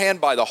beforehand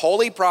by the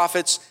holy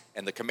prophets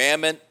and the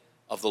commandment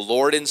of the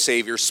Lord and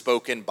Savior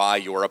spoken by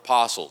your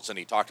apostles. And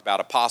he talked about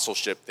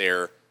apostleship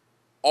there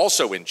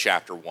also in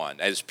chapter 1,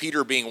 as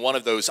Peter being one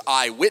of those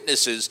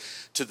eyewitnesses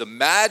to the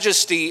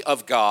majesty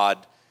of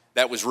God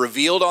that was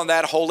revealed on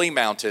that holy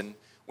mountain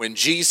when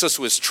Jesus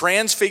was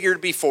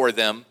transfigured before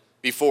them,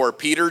 before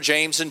Peter,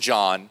 James, and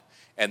John,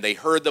 and they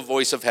heard the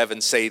voice of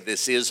heaven say,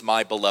 "This is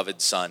my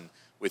beloved Son,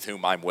 with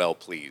whom I'm well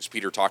pleased."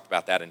 Peter talked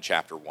about that in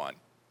chapter 1.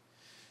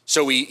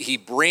 So he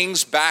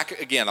brings back,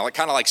 again,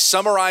 kind of like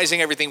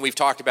summarizing everything we've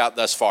talked about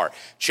thus far.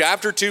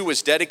 Chapter 2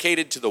 was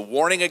dedicated to the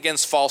warning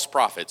against false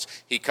prophets.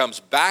 He comes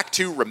back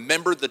to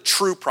remember the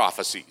true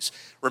prophecies.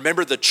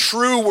 Remember the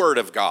true word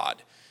of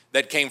God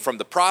that came from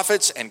the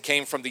prophets and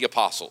came from the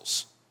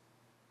apostles.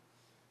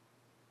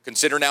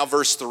 Consider now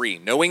verse 3.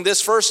 Knowing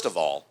this, first of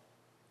all,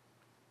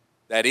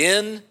 that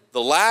in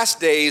the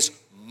last days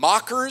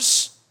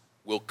mockers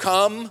will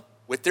come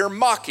with their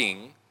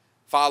mocking,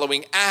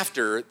 following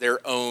after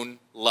their own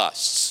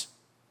lusts.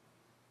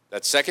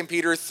 That's 2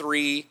 Peter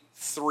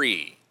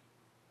 3:3.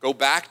 Go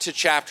back to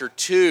chapter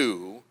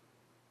 2,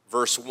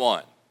 verse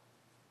 1.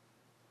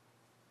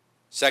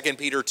 2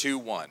 Peter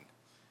 2:1.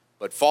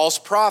 But false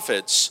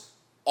prophets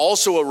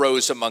also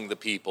arose among the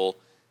people,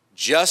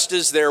 just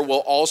as there will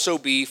also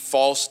be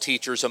false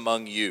teachers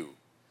among you,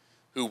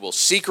 who will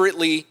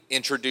secretly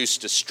introduce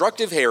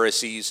destructive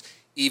heresies,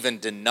 even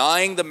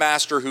denying the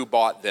master who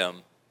bought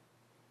them,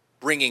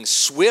 bringing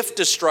swift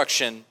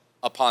destruction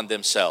upon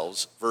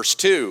themselves. Verse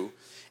 2,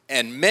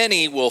 and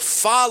many will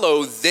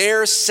follow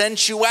their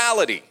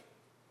sensuality.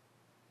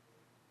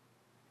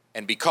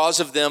 And because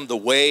of them, the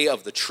way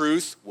of the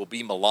truth will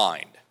be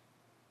maligned.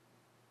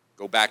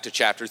 Go back to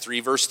chapter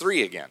 3, verse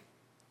 3 again.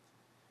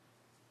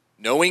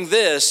 Knowing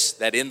this,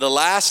 that in the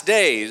last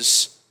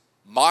days,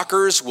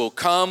 mockers will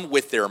come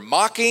with their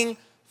mocking,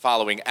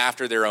 following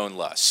after their own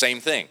lusts.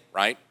 Same thing,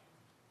 right?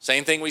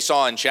 Same thing we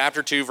saw in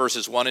chapter 2,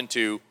 verses 1 and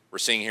 2. We're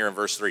seeing here in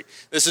verse 3.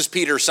 This is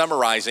Peter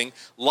summarizing,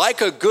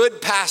 like a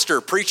good pastor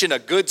preaching a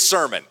good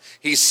sermon.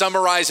 He's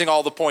summarizing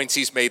all the points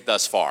he's made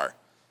thus far.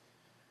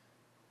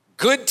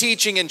 Good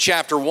teaching in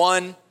chapter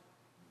 1,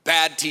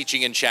 bad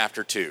teaching in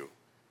chapter 2.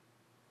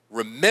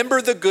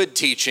 Remember the good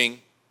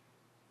teaching,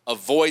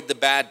 avoid the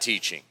bad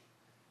teaching.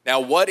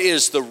 Now, what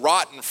is the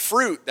rotten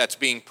fruit that's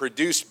being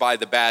produced by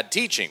the bad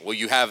teaching? Well,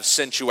 you have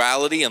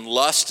sensuality and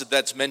lust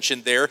that's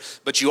mentioned there,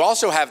 but you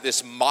also have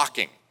this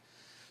mocking.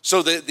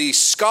 So the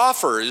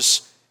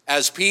scoffers,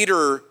 as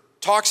Peter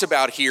talks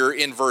about here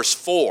in verse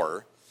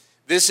 4,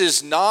 this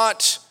is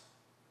not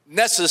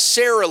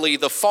necessarily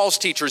the false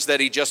teachers that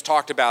he just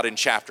talked about in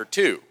chapter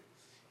 2.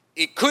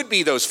 It could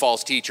be those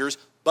false teachers,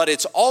 but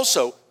it's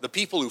also the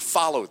people who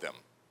follow them.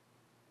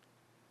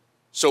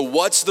 So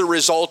what's the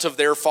result of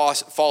their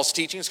false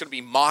teaching? It's going to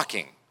be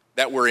mocking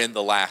that we're in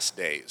the last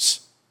days.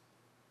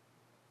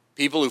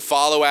 People who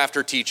follow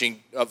after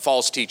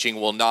false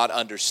teaching will not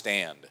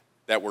understand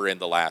that we're in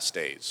the last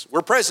days.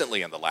 We're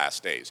presently in the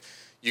last days.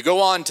 You go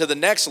on to the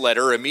next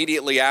letter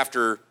immediately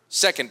after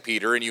 2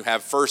 Peter, and you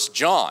have 1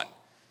 John.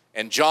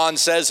 And John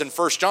says in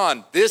 1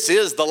 John, this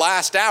is the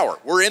last hour.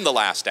 We're in the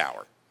last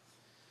hour.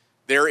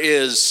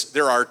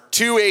 There are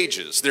two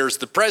ages. There's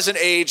the present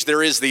age,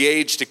 there is the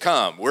age to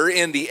come. We're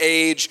in the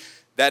age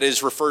that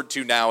is referred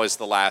to now as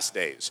the last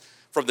days.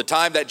 From the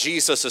time that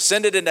Jesus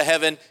ascended into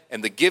heaven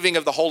and the giving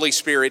of the Holy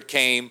Spirit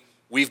came,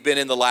 we've been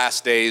in the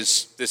last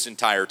days this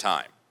entire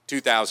time.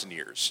 2,000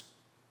 years.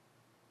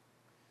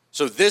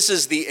 So this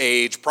is the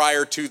age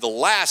prior to the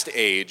last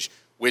age,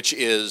 which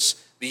is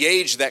the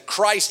age that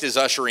Christ is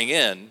ushering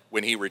in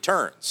when he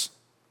returns.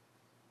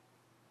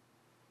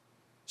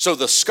 So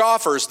the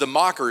scoffers, the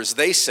mockers,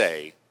 they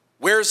say,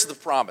 where's the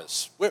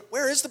promise?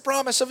 Where is the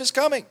promise of his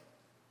coming?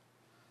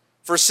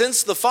 For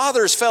since the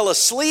fathers fell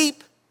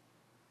asleep,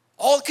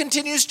 all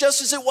continues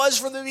just as it was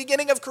from the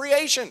beginning of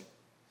creation.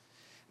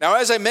 Now,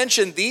 as I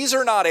mentioned, these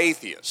are not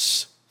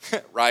atheists,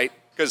 right?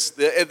 Because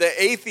the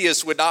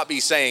atheists would not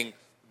be saying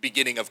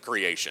beginning of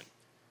creation.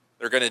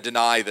 They're going to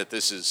deny that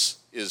this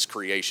is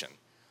creation.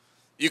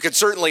 You could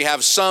certainly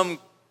have some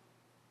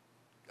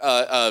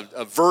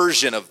a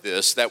version of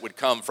this that would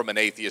come from an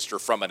atheist or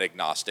from an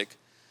agnostic.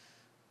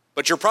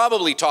 But you're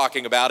probably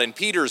talking about, in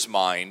Peter's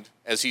mind,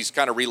 as he's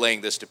kind of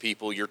relaying this to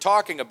people, you're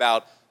talking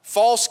about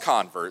false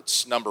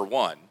converts, number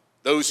one,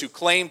 those who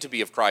claim to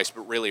be of Christ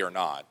but really are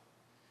not.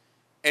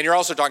 And you're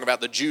also talking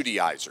about the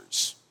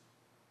Judaizers.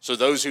 So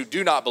those who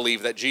do not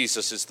believe that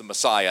Jesus is the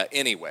Messiah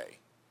anyway.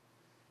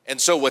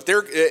 And so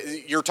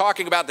you're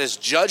talking about this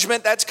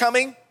judgment that's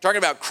coming, talking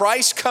about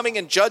Christ coming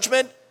in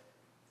judgment.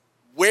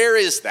 Where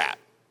is that?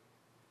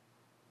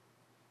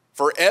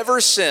 For ever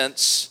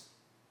since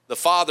the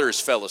fathers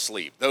fell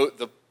asleep,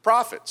 the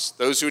prophets,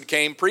 those who had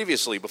came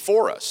previously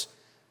before us,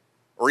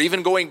 or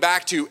even going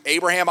back to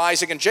Abraham,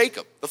 Isaac, and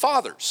Jacob, the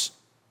fathers,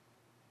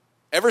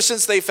 ever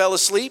since they fell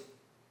asleep,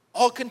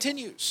 all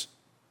continues,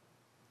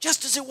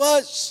 just as it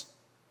was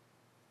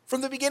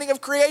from the beginning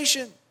of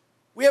creation.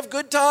 We have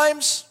good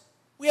times,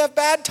 we have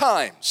bad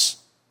times.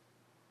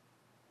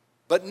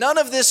 But none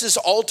of this is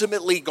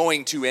ultimately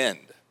going to end.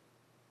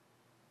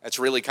 That's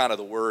really kind of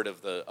the word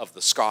of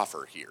the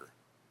scoffer here.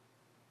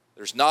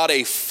 There's not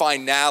a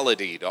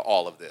finality to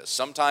all of this.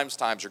 Sometimes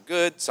times are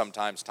good,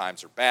 sometimes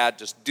times are bad.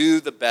 Just do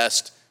the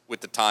best with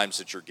the times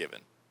that you're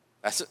given.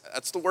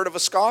 That's the word of a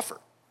scoffer.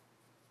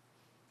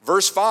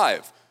 Verse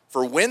 5,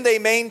 for when they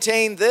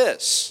maintain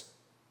this,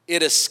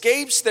 it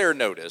escapes their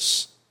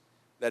notice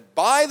that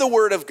by the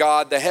word of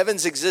God the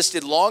heavens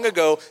existed long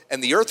ago,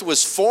 and the earth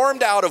was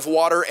formed out of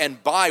water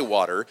and by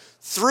water,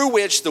 through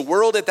which the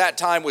world at that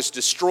time was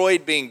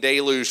destroyed, being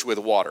deluged with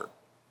water.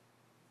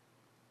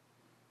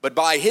 But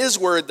by his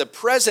word the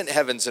present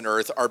heavens and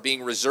earth are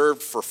being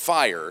reserved for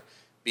fire,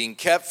 being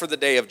kept for the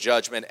day of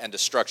judgment and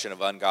destruction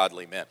of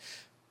ungodly men.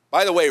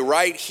 By the way,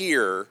 right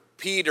here,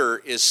 Peter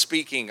is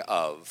speaking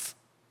of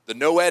the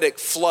Noahic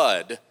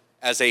flood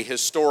as a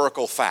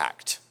historical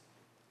fact.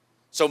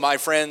 So my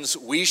friends,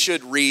 we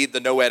should read the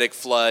Noahic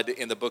flood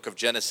in the book of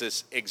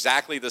Genesis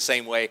exactly the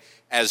same way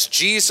as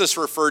Jesus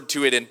referred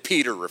to it and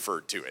Peter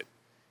referred to it.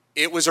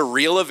 It was a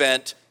real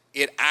event.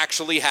 It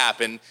actually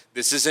happened.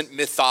 This isn't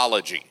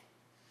mythology.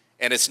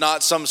 And it's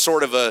not some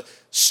sort of a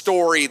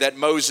story that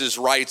Moses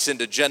writes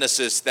into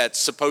Genesis that's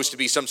supposed to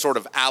be some sort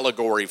of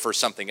allegory for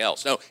something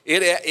else. No,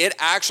 it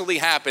actually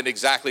happened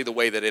exactly the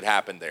way that it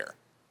happened there.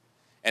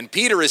 And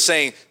Peter is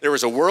saying there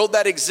was a world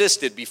that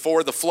existed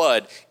before the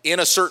flood in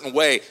a certain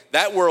way.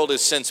 That world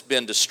has since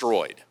been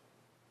destroyed.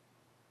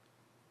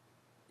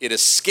 It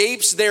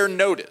escapes their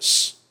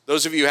notice.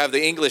 Those of you who have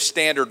the English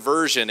Standard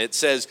Version, it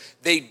says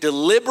they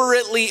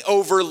deliberately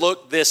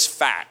overlooked this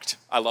fact.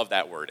 I love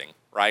that wording,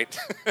 right?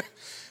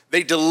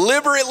 They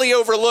deliberately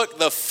overlooked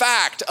the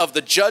fact of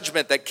the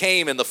judgment that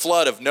came in the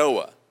flood of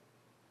Noah.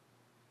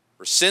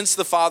 For since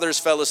the fathers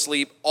fell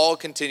asleep, all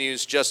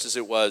continues just as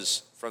it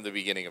was from the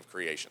beginning of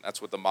creation.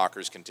 That's what the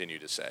mockers continue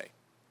to say.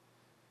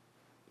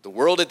 The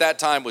world at that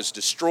time was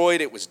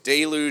destroyed. It was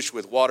deluged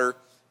with water.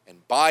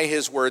 And by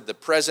his word, the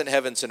present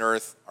heavens and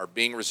earth are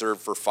being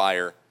reserved for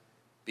fire,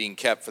 being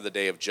kept for the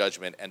day of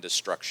judgment and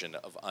destruction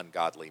of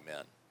ungodly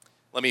men.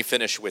 Let me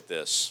finish with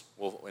this,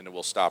 and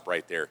we'll stop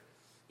right there.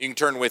 You can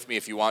turn with me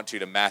if you want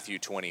to Matthew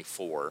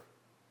 24.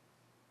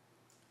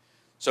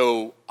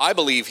 So I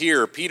believe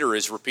here Peter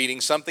is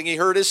repeating something he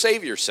heard his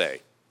Savior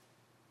say.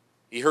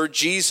 He heard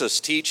Jesus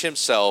teach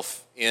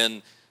himself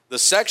in the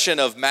section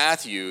of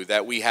Matthew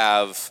that we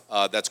have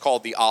that's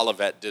called the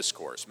Olivet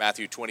Discourse,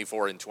 Matthew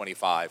 24 and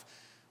 25,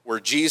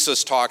 where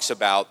Jesus talks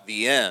about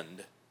the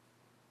end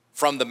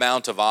from the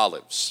Mount of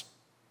Olives.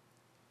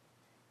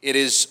 It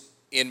is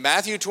in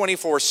Matthew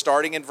 24,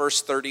 starting in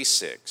verse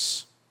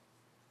 36,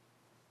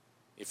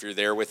 if you're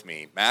there with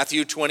me,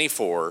 Matthew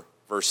 24,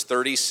 verse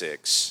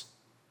 36,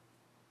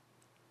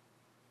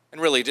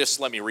 and really just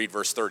let me read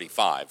verse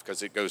 35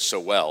 because it goes so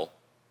well.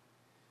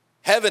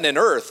 Heaven and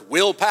earth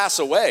will pass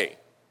away,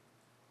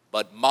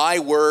 but my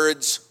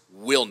words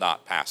will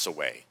not pass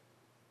away.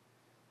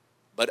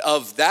 But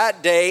of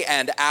that day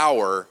and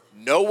hour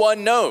no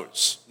one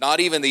knows, not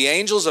even the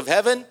angels of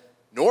heaven,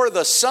 nor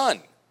the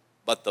Son,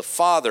 but the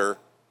Father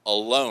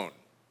alone.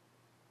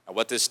 Now,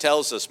 what this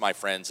tells us, my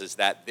friends, is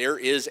that there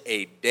is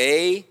a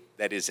day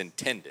that is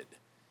intended.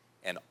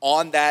 And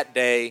on that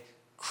day,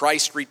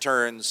 Christ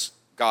returns,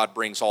 God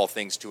brings all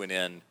things to an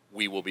end,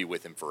 we will be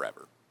with him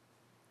forever.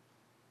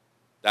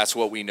 That's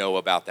what we know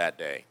about that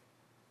day.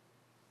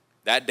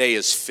 That day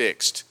is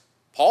fixed.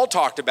 Paul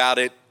talked about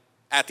it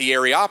at the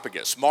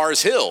Areopagus,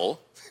 Mars Hill,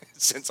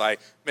 since I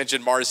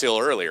mentioned Mars Hill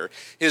earlier.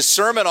 His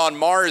sermon on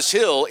Mars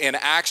Hill in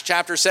Acts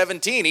chapter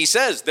 17, he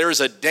says,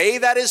 there's a day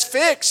that is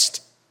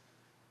fixed,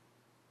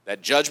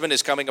 that judgment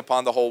is coming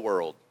upon the whole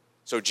world.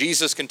 So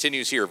Jesus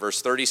continues here,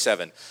 verse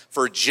 37,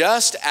 for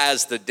just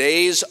as the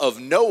days of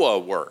Noah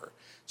were,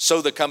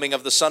 so the coming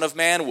of the Son of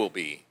Man will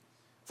be.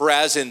 For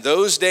as in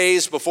those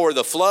days before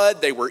the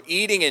flood, they were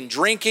eating and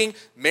drinking,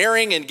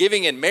 marrying and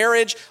giving in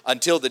marriage,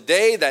 until the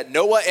day that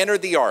Noah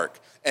entered the ark.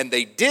 And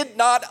they did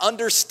not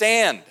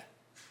understand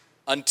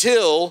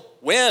until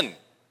when?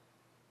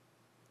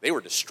 They were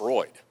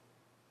destroyed.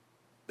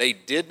 They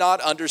did not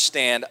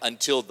understand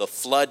until the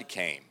flood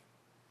came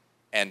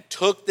and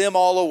took them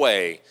all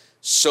away.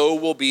 So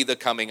will be the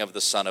coming of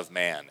the Son of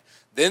Man.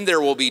 Then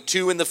there will be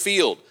two in the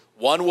field.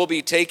 One will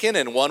be taken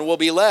and one will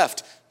be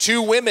left.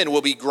 Two women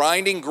will be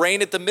grinding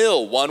grain at the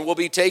mill. One will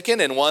be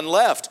taken and one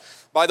left.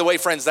 By the way,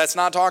 friends, that's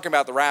not talking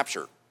about the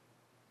rapture.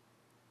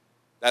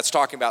 That's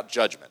talking about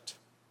judgment.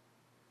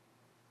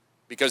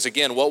 Because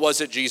again, what was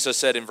it Jesus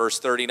said in verse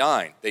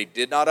 39? They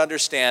did not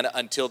understand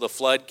until the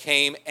flood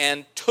came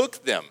and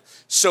took them.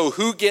 So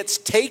who gets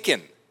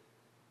taken?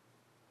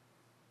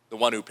 The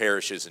one who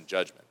perishes in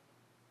judgment.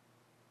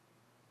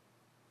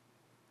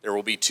 There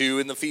will be two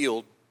in the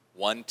field,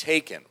 one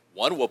taken.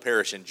 One will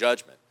perish in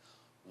judgment.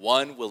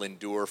 One will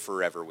endure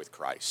forever with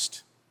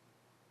Christ.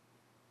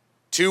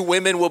 Two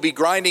women will be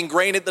grinding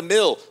grain at the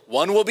mill.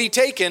 One will be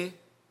taken.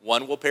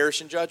 One will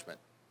perish in judgment.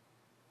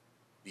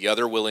 The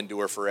other will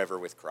endure forever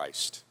with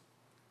Christ.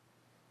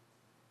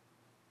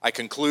 I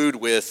conclude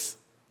with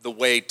the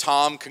way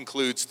Tom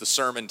concludes the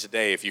sermon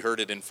today. If you heard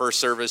it in first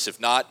service,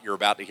 if not, you're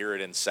about to hear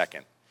it in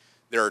second.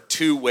 There are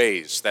two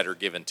ways that are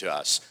given to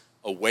us,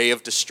 a way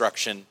of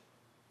destruction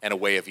and a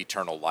way of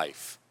eternal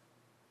life.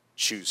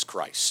 choose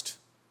Christ.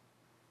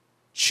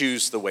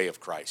 Choose the way of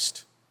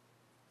Christ.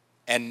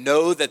 And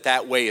know that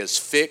that way is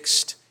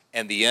fixed,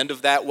 and the end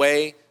of that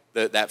way,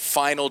 that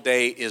final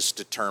day, is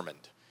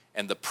determined.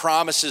 And the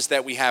promises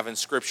that we have in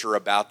Scripture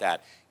about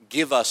that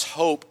give us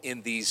hope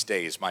in these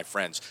days, my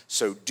friends.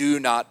 So do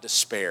not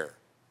despair.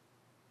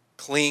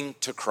 Cling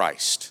to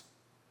Christ.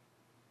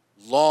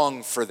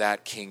 Long for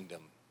that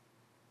kingdom.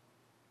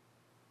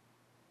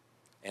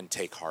 And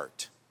take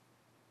heart.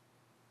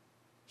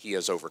 He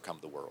has overcome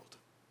the world.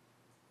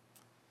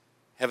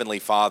 Heavenly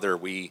Father,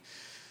 we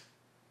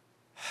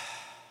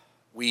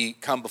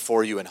come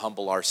before you and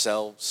humble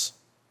ourselves.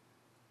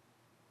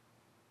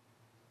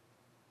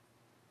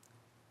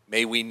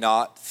 May we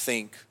not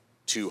think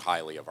too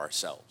highly of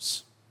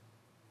ourselves,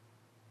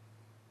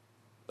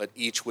 but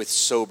each with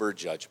sober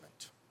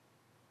judgment.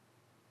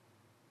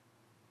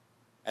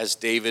 As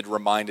David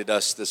reminded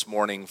us this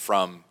morning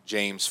from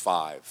James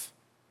 5,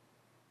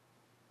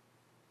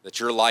 that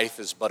your life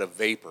is but a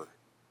vapor,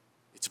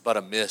 it's but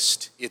a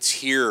mist, it's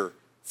here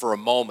for a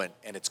moment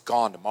and it's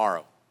gone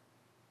tomorrow.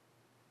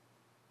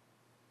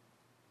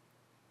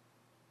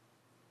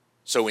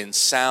 So in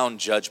sound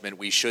judgment,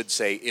 we should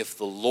say, if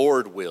the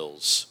Lord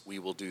wills, we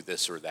will do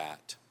this or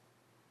that.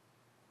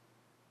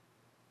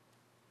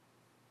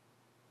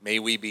 May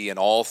we be in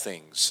all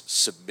things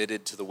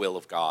submitted to the will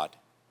of God.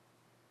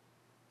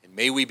 And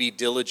may we be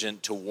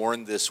diligent to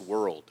warn this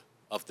world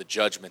of the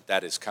judgment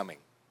that is coming,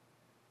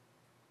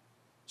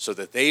 so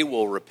that they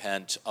will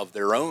repent of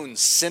their own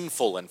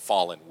sinful and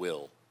fallen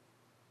will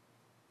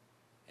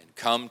and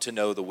come to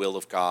know the will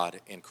of God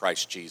in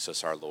Christ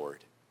Jesus our Lord.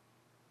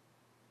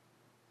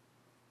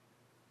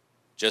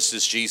 Just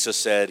as Jesus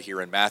said here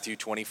in Matthew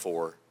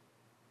 24,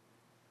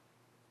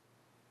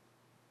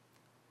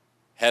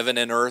 heaven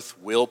and earth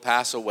will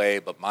pass away,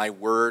 but my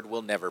word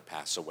will never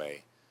pass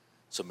away.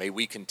 So may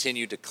we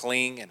continue to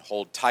cling and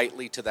hold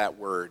tightly to that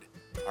word,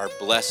 our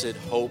blessed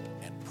hope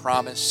and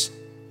promise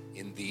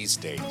in these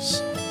days.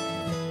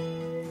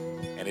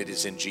 And it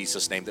is in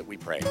Jesus' name that we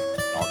pray.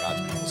 And all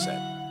God's people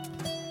said,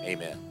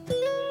 amen.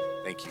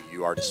 Thank you.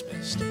 You are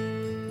dismissed.